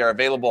Trust. We are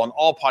available on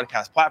all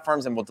podcast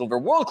platforms, and we'll deliver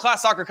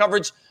world-class soccer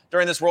coverage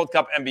during this World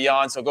Cup and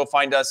beyond. So go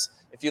find us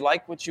if you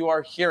like what you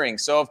are hearing.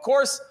 So, of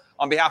course,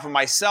 on behalf of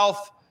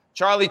myself,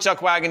 Charlie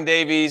Chuck Wagon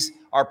Davies,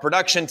 our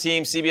production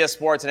team, CBS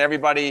Sports, and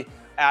everybody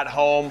at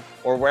home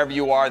or wherever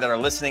you are that are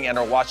listening and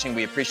are watching,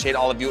 we appreciate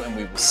all of you, and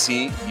we will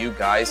see you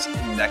guys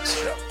next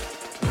show.